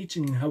was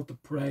teaching how to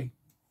pray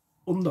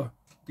under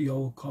the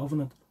Old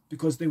Covenant,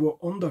 because they were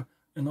under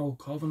an Old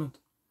Covenant.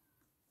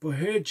 But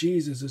here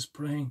Jesus is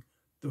praying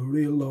the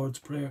real Lord's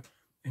Prayer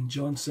in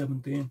John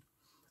 17.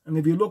 And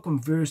if you look in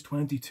verse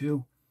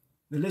 22,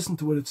 now listen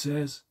to what it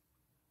says.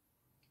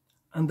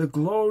 And the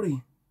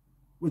glory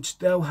which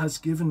thou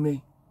hast given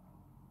me.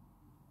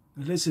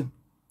 Now listen,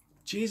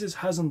 Jesus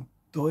hasn't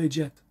died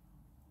yet.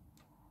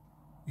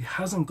 He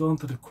hasn't gone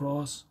to the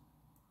cross.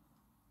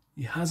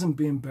 He hasn't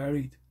been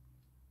buried.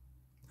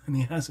 And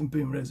he hasn't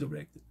been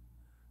resurrected.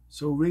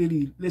 So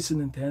really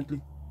listen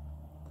intently.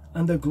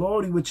 And the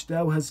glory which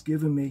thou hast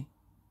given me,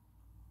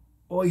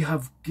 I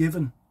have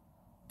given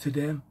to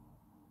them.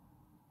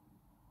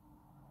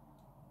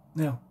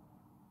 Now,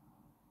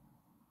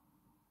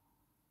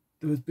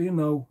 there has been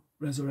no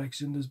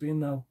resurrection, there's been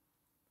no,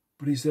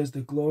 but he says,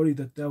 the glory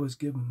that thou hast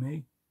given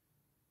me,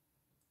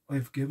 I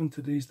have given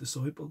to these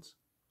disciples.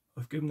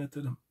 I've given it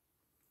to them.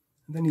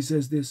 And then he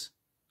says this,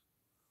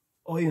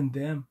 I and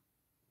them,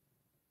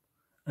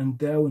 and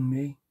thou and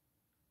me,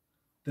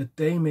 that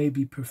they may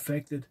be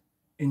perfected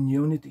in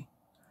unity,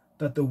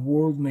 that the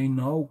world may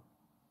know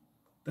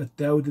that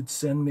thou didst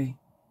send me,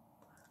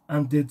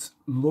 and didst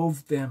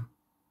love them,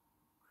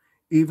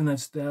 even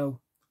as thou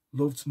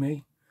loved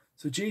me.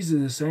 So Jesus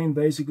is saying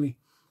basically,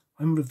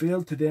 I'm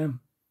revealed to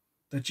them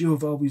that you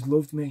have always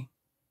loved me,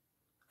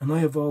 and I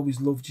have always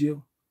loved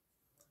you.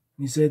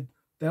 And he said,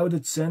 thou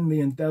didst send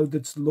me, and thou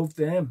didst love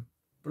them,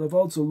 but I've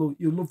also loved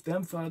you. Loved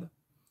them, Father.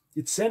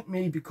 You'd sent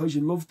me because you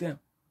loved them,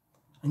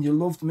 and you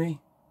loved me,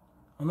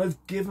 and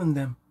I've given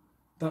them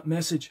that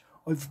message.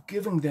 I've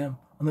given them,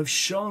 and I've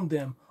shown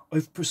them,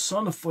 I've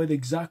personified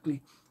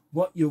exactly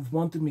what you've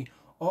wanted me.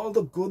 All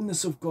the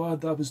goodness of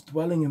God that was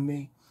dwelling in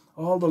me,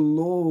 all the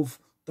love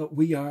that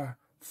we are,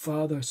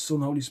 Father,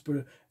 Son, Holy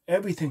Spirit,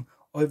 everything,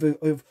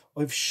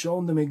 I've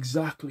shown them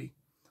exactly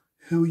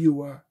who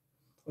you are.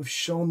 I've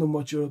shown them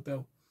what you're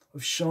about.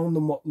 I've shown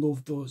them what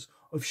love does.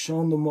 I've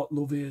shown them what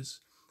love is.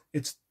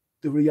 It's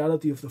the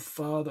reality of the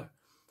Father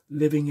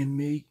living in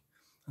me.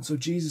 And so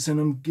Jesus said,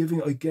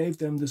 I gave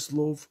them this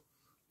love.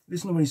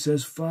 Listen to when he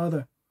says,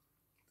 Father,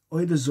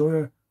 I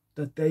desire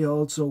that they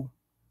also,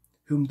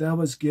 whom thou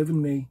hast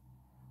given me,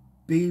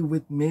 be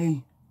with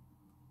me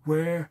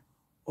where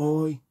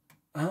I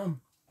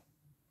am.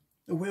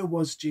 Now, where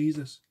was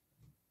Jesus?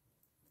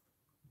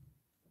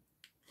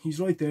 He's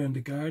right there in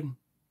the garden.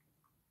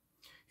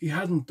 He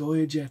hadn't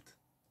died yet.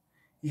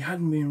 He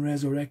hadn't been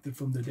resurrected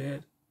from the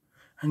dead.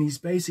 And he's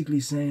basically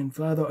saying,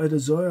 Father, I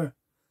desire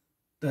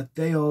that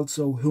they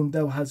also, whom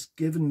thou hast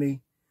given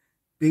me,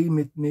 be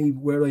with me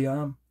where I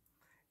am.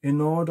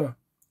 In order,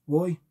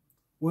 why?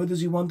 Where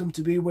does he want them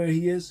to be where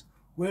he is?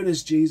 Where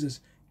is Jesus?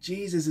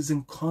 Jesus is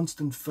in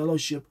constant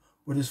fellowship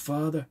with his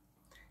Father.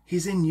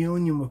 He's in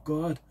union with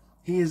God.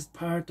 He is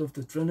part of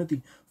the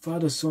Trinity,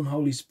 Father, Son,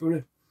 Holy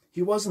Spirit.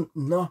 He wasn't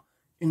not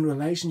in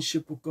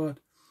relationship with God.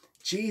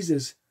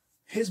 Jesus,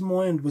 his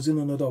mind was in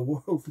another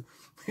world.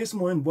 His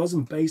mind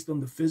wasn't based on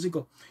the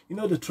physical. You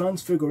know, the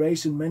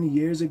Transfiguration many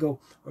years ago,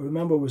 I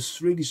remember I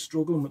was really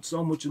struggling with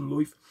so much in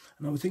life.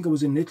 And I think I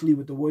was in Italy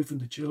with the wife and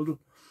the children.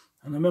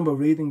 And I remember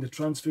reading the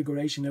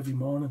Transfiguration every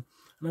morning.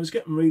 And I was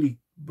getting really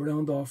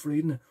browned off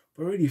reading it.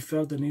 But I really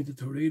felt I needed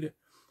to read it.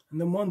 And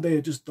then one day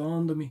it just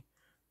dawned on me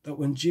that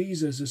when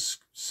Jesus is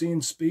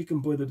seen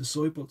speaking by the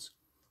disciples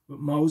with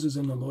Moses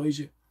and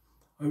Elijah,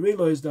 I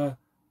realized that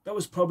that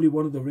was probably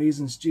one of the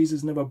reasons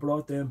Jesus never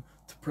brought them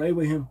to pray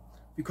with him.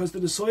 Because the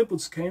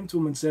disciples came to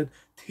him and said,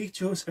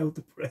 teach us how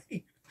to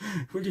pray.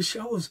 Will you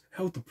show us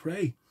how to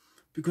pray?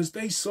 Because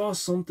they saw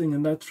something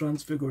in that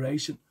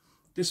Transfiguration.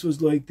 This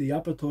was like the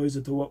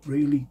appetizer to what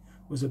really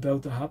was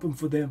about to happen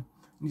for them.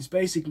 And he's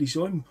basically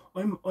showing,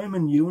 I'm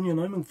in union,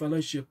 I'm in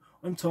fellowship.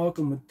 I'm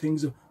talking with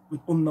things, with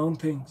unknown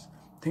things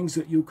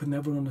that you could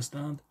never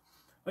understand.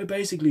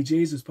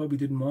 Jesus probably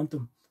didn't want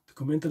them to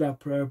come into that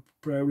prayer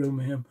room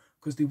with him,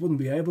 because they wouldn't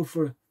be able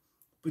for it.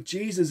 But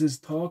Jesus is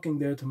talking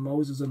there to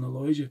Moses and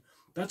Elijah.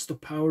 That's the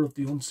power of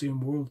the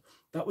unseen world.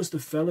 That was the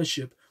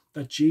fellowship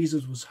that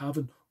Jesus was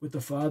having with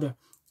the Father.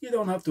 You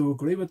don't have to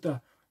agree with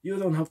that. You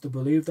don't have to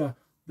believe that.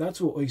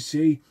 That's what I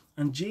see.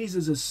 And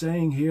Jesus is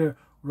saying here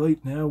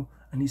right now,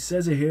 and he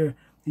says it here,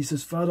 he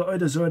says, Father, I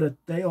desire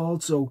that they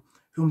also,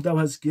 whom thou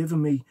hast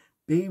given me,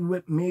 be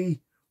with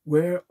me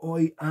where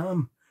I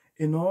am,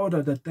 in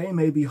order that they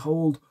may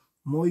behold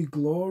my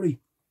glory.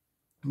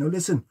 Now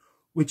listen,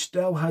 which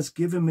thou hast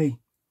given me.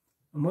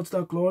 And what's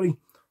that glory?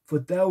 For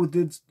thou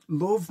didst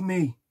love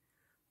me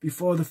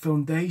before the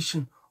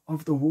foundation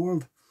of the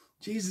world.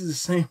 Jesus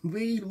is saying,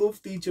 we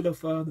loved each other,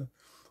 Father.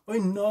 I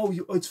know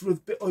you.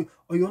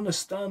 I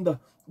understand that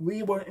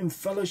we were in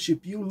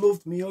fellowship. You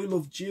loved me. I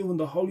loved you. And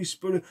the Holy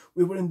Spirit,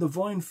 we were in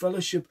divine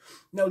fellowship.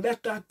 Now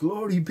let that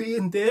glory be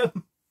in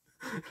them.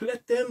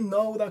 Let them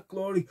know that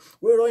glory.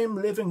 Where I am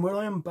living, where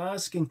I am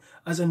basking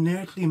as an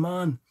earthly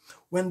man.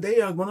 When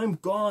I'm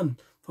gone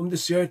from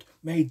this earth,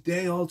 may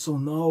they also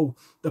know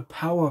the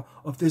power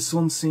of this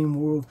unseen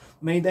world.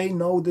 May they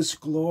know this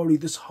glory,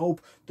 this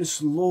hope,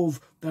 this love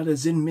that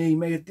is in me.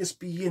 May this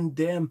be in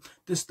them,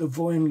 this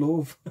divine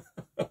love.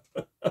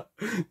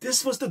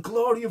 This was the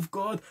glory of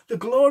God. The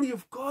glory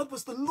of God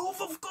was the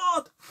love of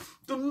God.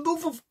 The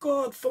love of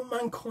God for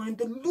mankind.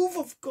 The love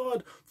of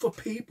God for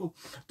people.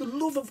 The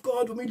love of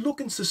God when we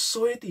look in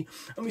society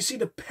and we see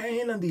the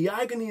pain and the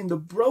agony and the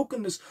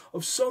brokenness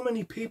of so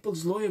many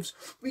people's lives.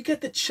 We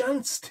get the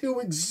chance to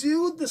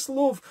exude this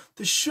love,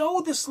 to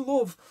show this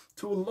love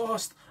to a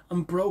lost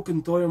and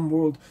broken, dying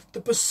world.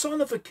 The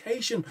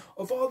personification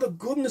of all the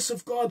goodness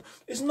of God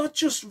is not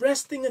just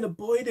resting and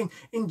abiding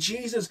in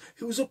Jesus,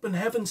 who is up in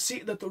heaven,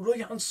 seated at the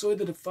right hand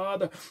side of the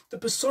Father. The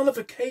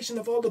personification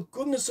of all the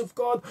goodness of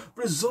God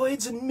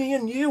resides in me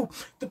and you.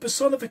 The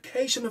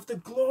personification of the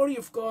glory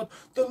of God,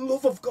 the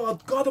love of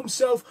God, God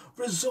himself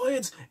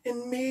resides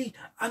in me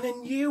and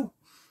in you.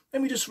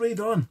 Let me just read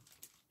on.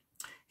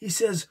 He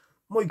says,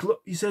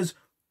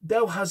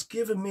 thou hast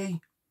given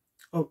me,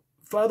 oh,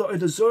 Father, I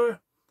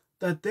desire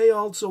that they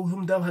also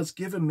whom thou hast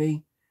given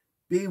me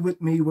be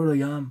with me where I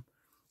am,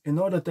 in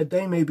order that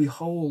they may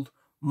behold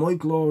my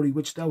glory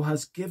which thou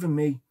hast given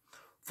me.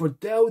 For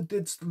thou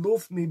didst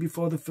love me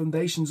before the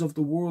foundations of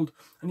the world.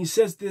 And he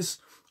says this,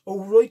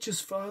 O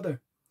righteous Father,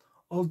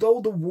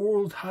 although the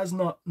world has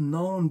not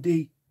known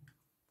thee,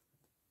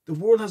 the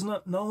world has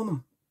not known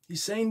him.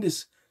 He's saying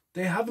this.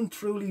 They haven't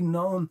truly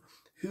known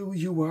who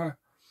you are.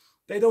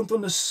 They don't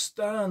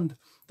understand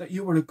that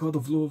you are a God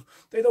of love.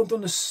 They don't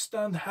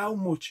understand how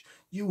much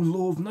you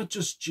love not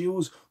just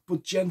Jews,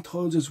 but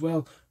Gentiles as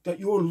well. That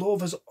your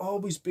love has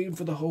always been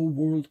for the whole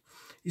world.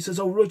 He says,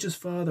 O righteous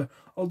Father,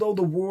 although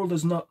the world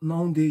has not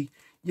known thee,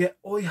 yet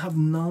I have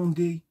known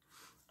thee.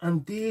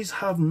 And these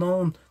have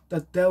known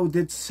that thou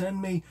didst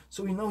send me.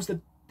 So he knows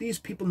that these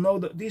people know,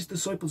 that these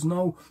disciples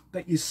know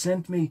that you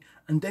sent me.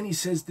 And then he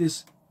says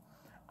this,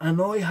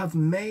 and I have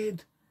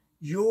made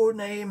your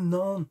name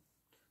known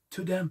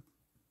to them.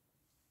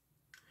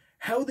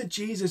 How did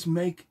Jesus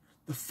make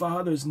the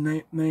Father's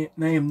name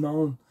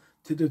known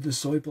to the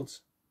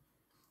disciples?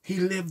 He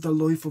lived a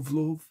life of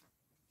love.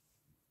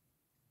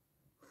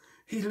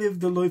 He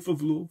lived a life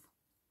of love.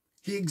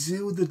 He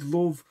exuded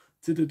love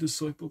to the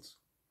disciples.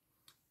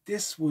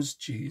 This was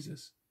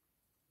Jesus,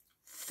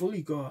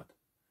 fully God,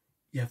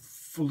 yet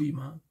fully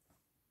man,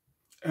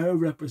 our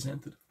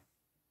representative.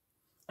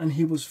 And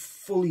he was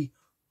fully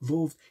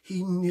loved.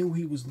 He knew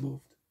he was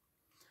loved.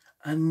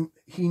 And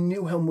he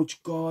knew how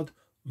much God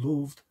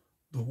loved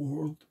the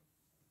world.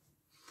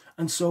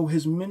 And so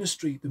his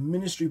ministry, the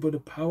ministry by the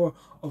power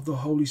of the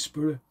Holy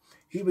Spirit,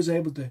 he was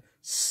able to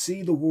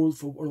see the world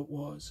for what it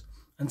was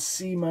and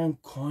see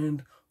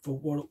mankind for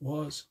what it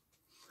was.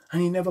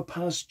 And he never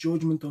passed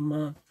judgment on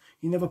man.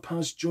 He never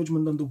passed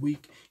judgment on the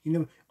weak. He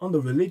never on the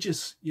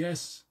religious,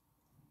 yes.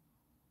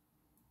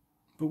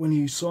 But when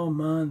he saw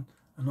man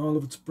and all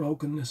of its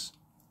brokenness,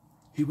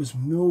 he was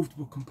moved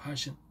with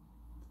compassion,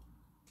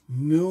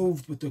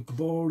 moved with the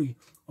glory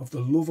of the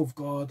love of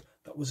God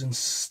that was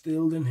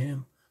instilled in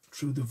him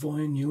through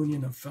divine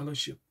union and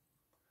fellowship.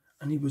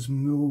 And he was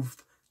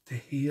moved to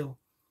heal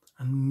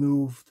and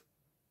moved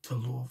to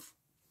love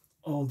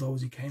all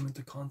those he came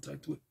into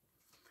contact with.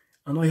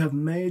 And I have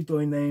made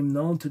thy name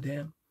known to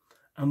them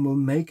and will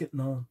make it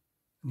known.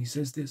 And he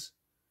says this,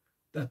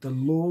 that the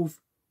love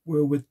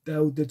wherewith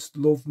thou didst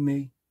love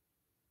me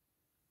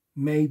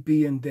may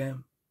be in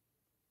them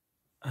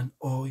and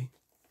I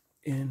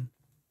in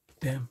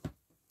them.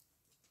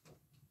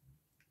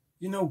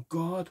 You know,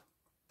 God,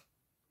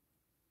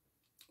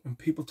 when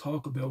people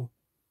talk about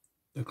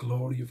the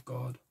glory of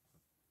God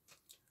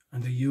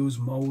and they use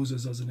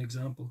Moses as an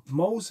example,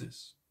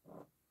 Moses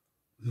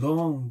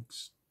longed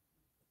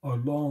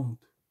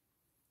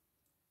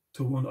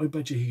to one. I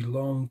bet you he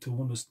longed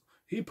to understand.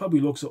 He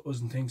probably looks at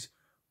us and thinks,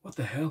 what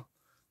the hell?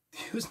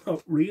 Do you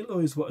not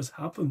realise what has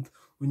happened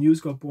when you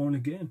got born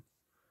again?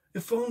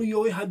 If only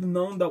I had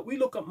known that. We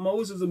look at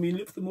Moses and we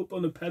lift him up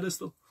on a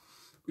pedestal.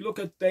 We look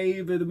at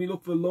David and we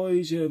look at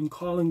Elijah and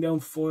calling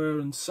down fire,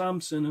 and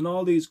Samson and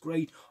all these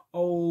great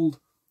old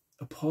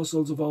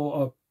apostles of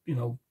all,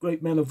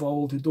 great men of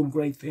old who done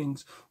great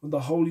things, when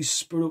the Holy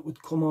Spirit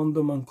would come on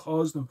them and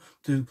cause them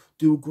to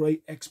do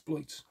great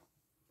exploits.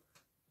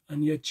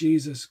 And yet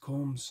Jesus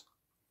comes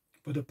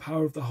by the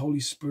power of the Holy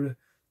Spirit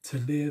to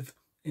live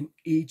in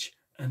each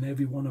and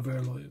every one of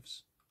our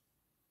lives.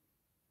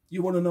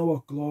 You want to know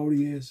what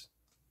glory is?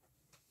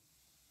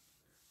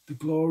 The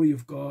glory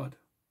of God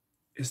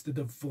is the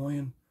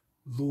divine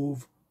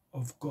love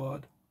of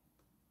God.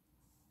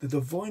 The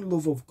divine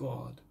love of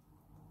God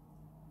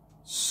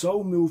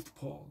so moved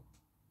Paul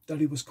that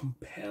he was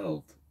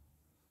compelled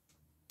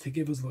to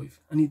give his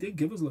life. And he did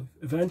give his life.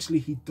 Eventually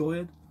he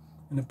died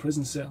in a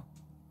prison cell.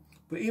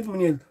 But even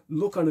when you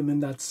look at him in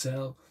that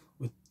cell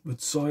with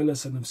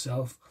Silas and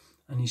himself,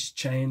 and he's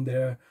chained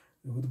there,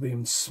 it would have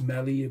been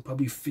smelly,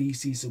 probably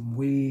feces and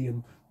wee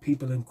and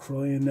people and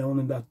crying down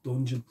in that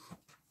dungeon.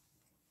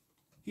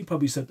 He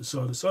probably said to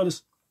Silas,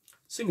 Silas,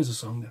 sing us a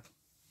song there.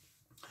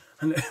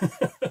 And,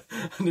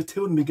 and the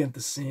two of them began to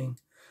sing.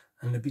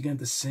 And they began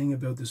to sing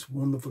about this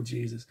wonderful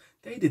Jesus.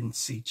 They didn't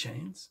see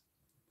chains.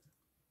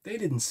 They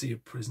didn't see a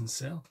prison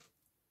cell.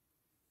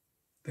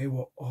 They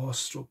were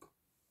awestruck.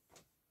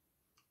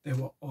 They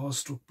were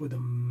awestruck by the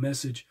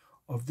message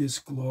of this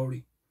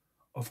glory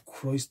of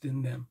Christ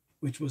in them,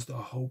 which was the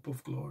hope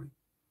of glory.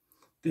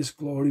 This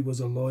glory was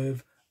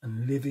alive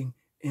and living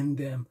in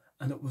them,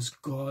 and it was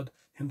God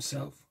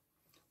himself.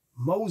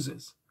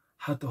 Moses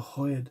had to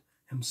hide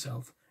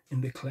himself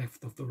in the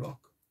cleft of the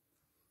rock.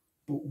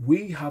 But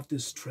we have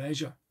this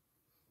treasure.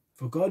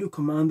 For God, who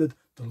commanded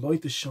the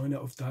light to shine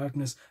out of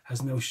darkness,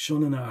 has now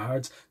shone in our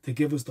hearts to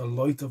give us the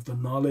light of the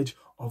knowledge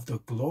of the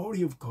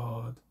glory of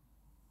God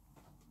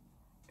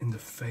in the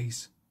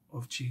face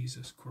of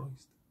Jesus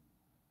Christ.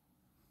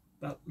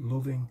 That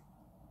loving,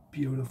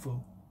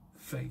 beautiful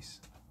face,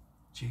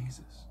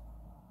 Jesus.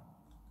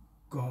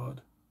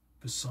 God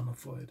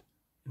personified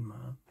in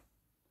man.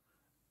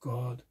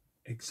 God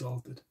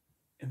exalted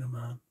in a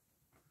man.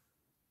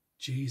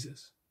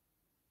 Jesus,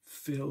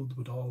 filled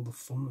with all the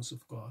fullness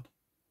of God.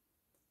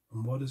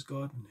 And what is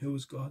God and who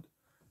is God?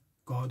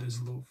 God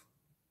is love.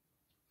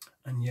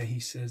 And yet he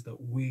says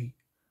that we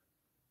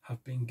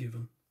have been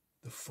given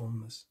the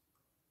fullness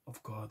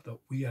of God, that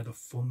we are the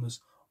fullness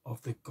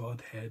of the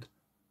Godhead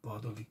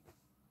bodily.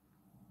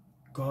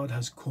 God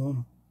has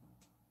come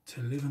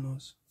to live in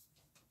us.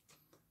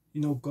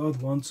 You know,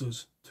 God wants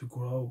us to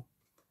grow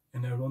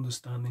in our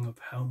understanding of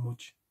how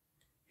much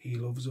he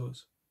loves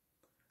us.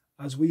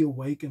 As we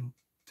awaken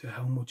to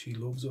how much he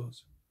loves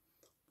us,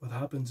 what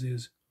happens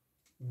is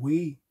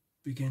we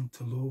begin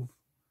to love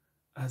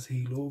as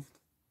he loved.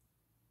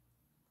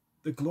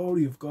 The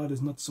glory of God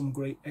is not some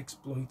great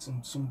exploits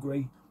and some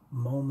great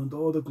moment.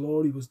 Oh, the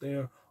glory was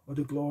there, or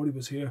the glory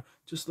was here.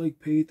 Just like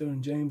Peter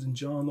and James and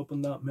John up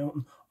on that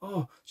mountain.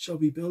 Oh, shall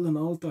we build an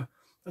altar?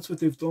 That's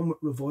what they've done with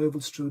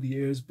revivals through the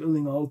years,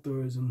 building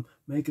altars and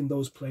making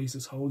those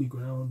places holy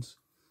grounds.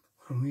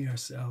 When we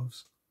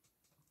ourselves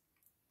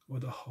were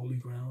the holy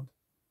ground.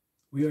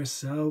 We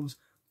ourselves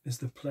is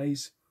the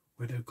place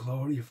where the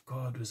glory of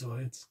God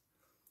resides.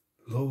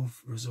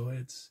 Love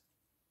resides.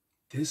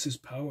 This is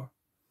power.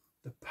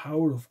 The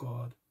power of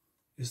God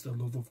is the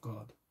love of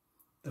God.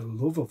 The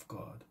love of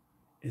God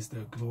is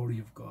the glory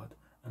of God.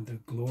 And the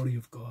glory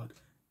of God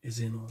is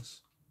in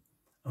us.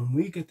 And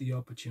we get the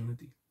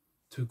opportunity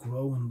to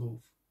grow in love,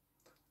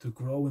 to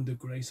grow in the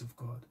grace of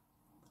God.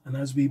 And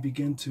as we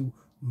begin to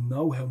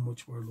know how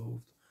much we're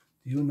loved,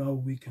 do you know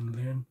we can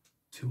learn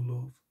to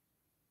love?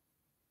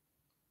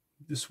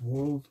 This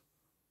world,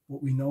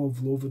 what we know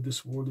of love in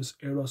this world is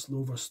eros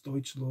love or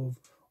storge love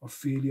or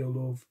filial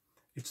love.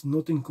 It's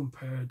nothing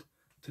compared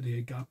to the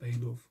agape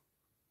love.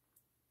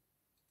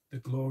 The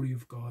glory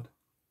of God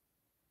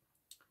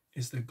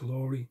is the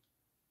glory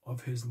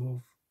of his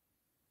love.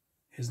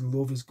 His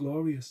love is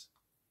glorious.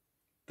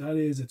 That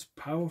is, it's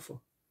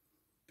powerful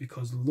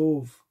because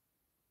love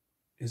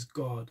is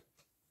God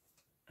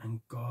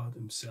and God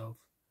himself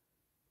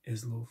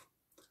is love.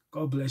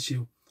 God bless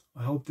you.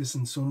 I hope this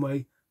in some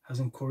way has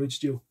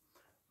encouraged you.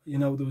 You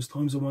know, there was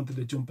times I wanted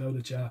to jump out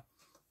of chat,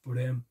 but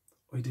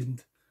I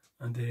didn't.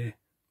 And I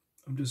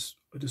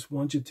just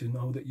want you to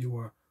know that you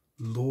are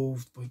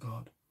loved by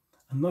God.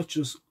 And not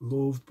just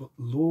loved, but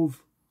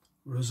love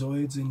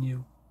resides in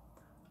you.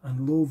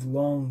 And love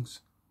longs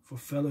for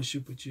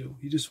fellowship with you.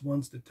 He just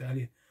wants to tell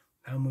you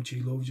how much he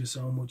loves you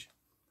so much.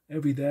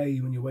 Every day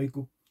when you wake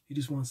up, he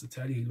just wants to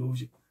tell you he loves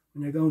you.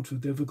 When you're going through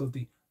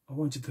difficulty, I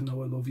want you to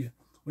know I love you.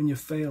 When you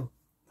fail,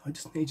 I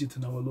just need you to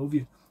know I love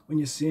you. When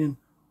you sin,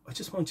 I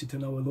just want you to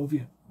know I love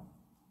you.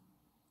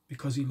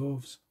 Because he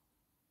loves.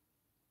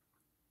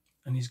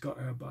 And he's got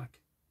our back.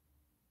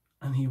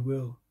 And he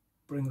will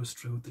bring us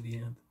through to the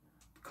end.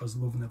 Because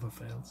love never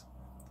fails.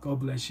 God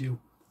bless you.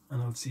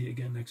 And I'll see you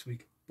again next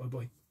week.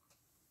 Bye-bye.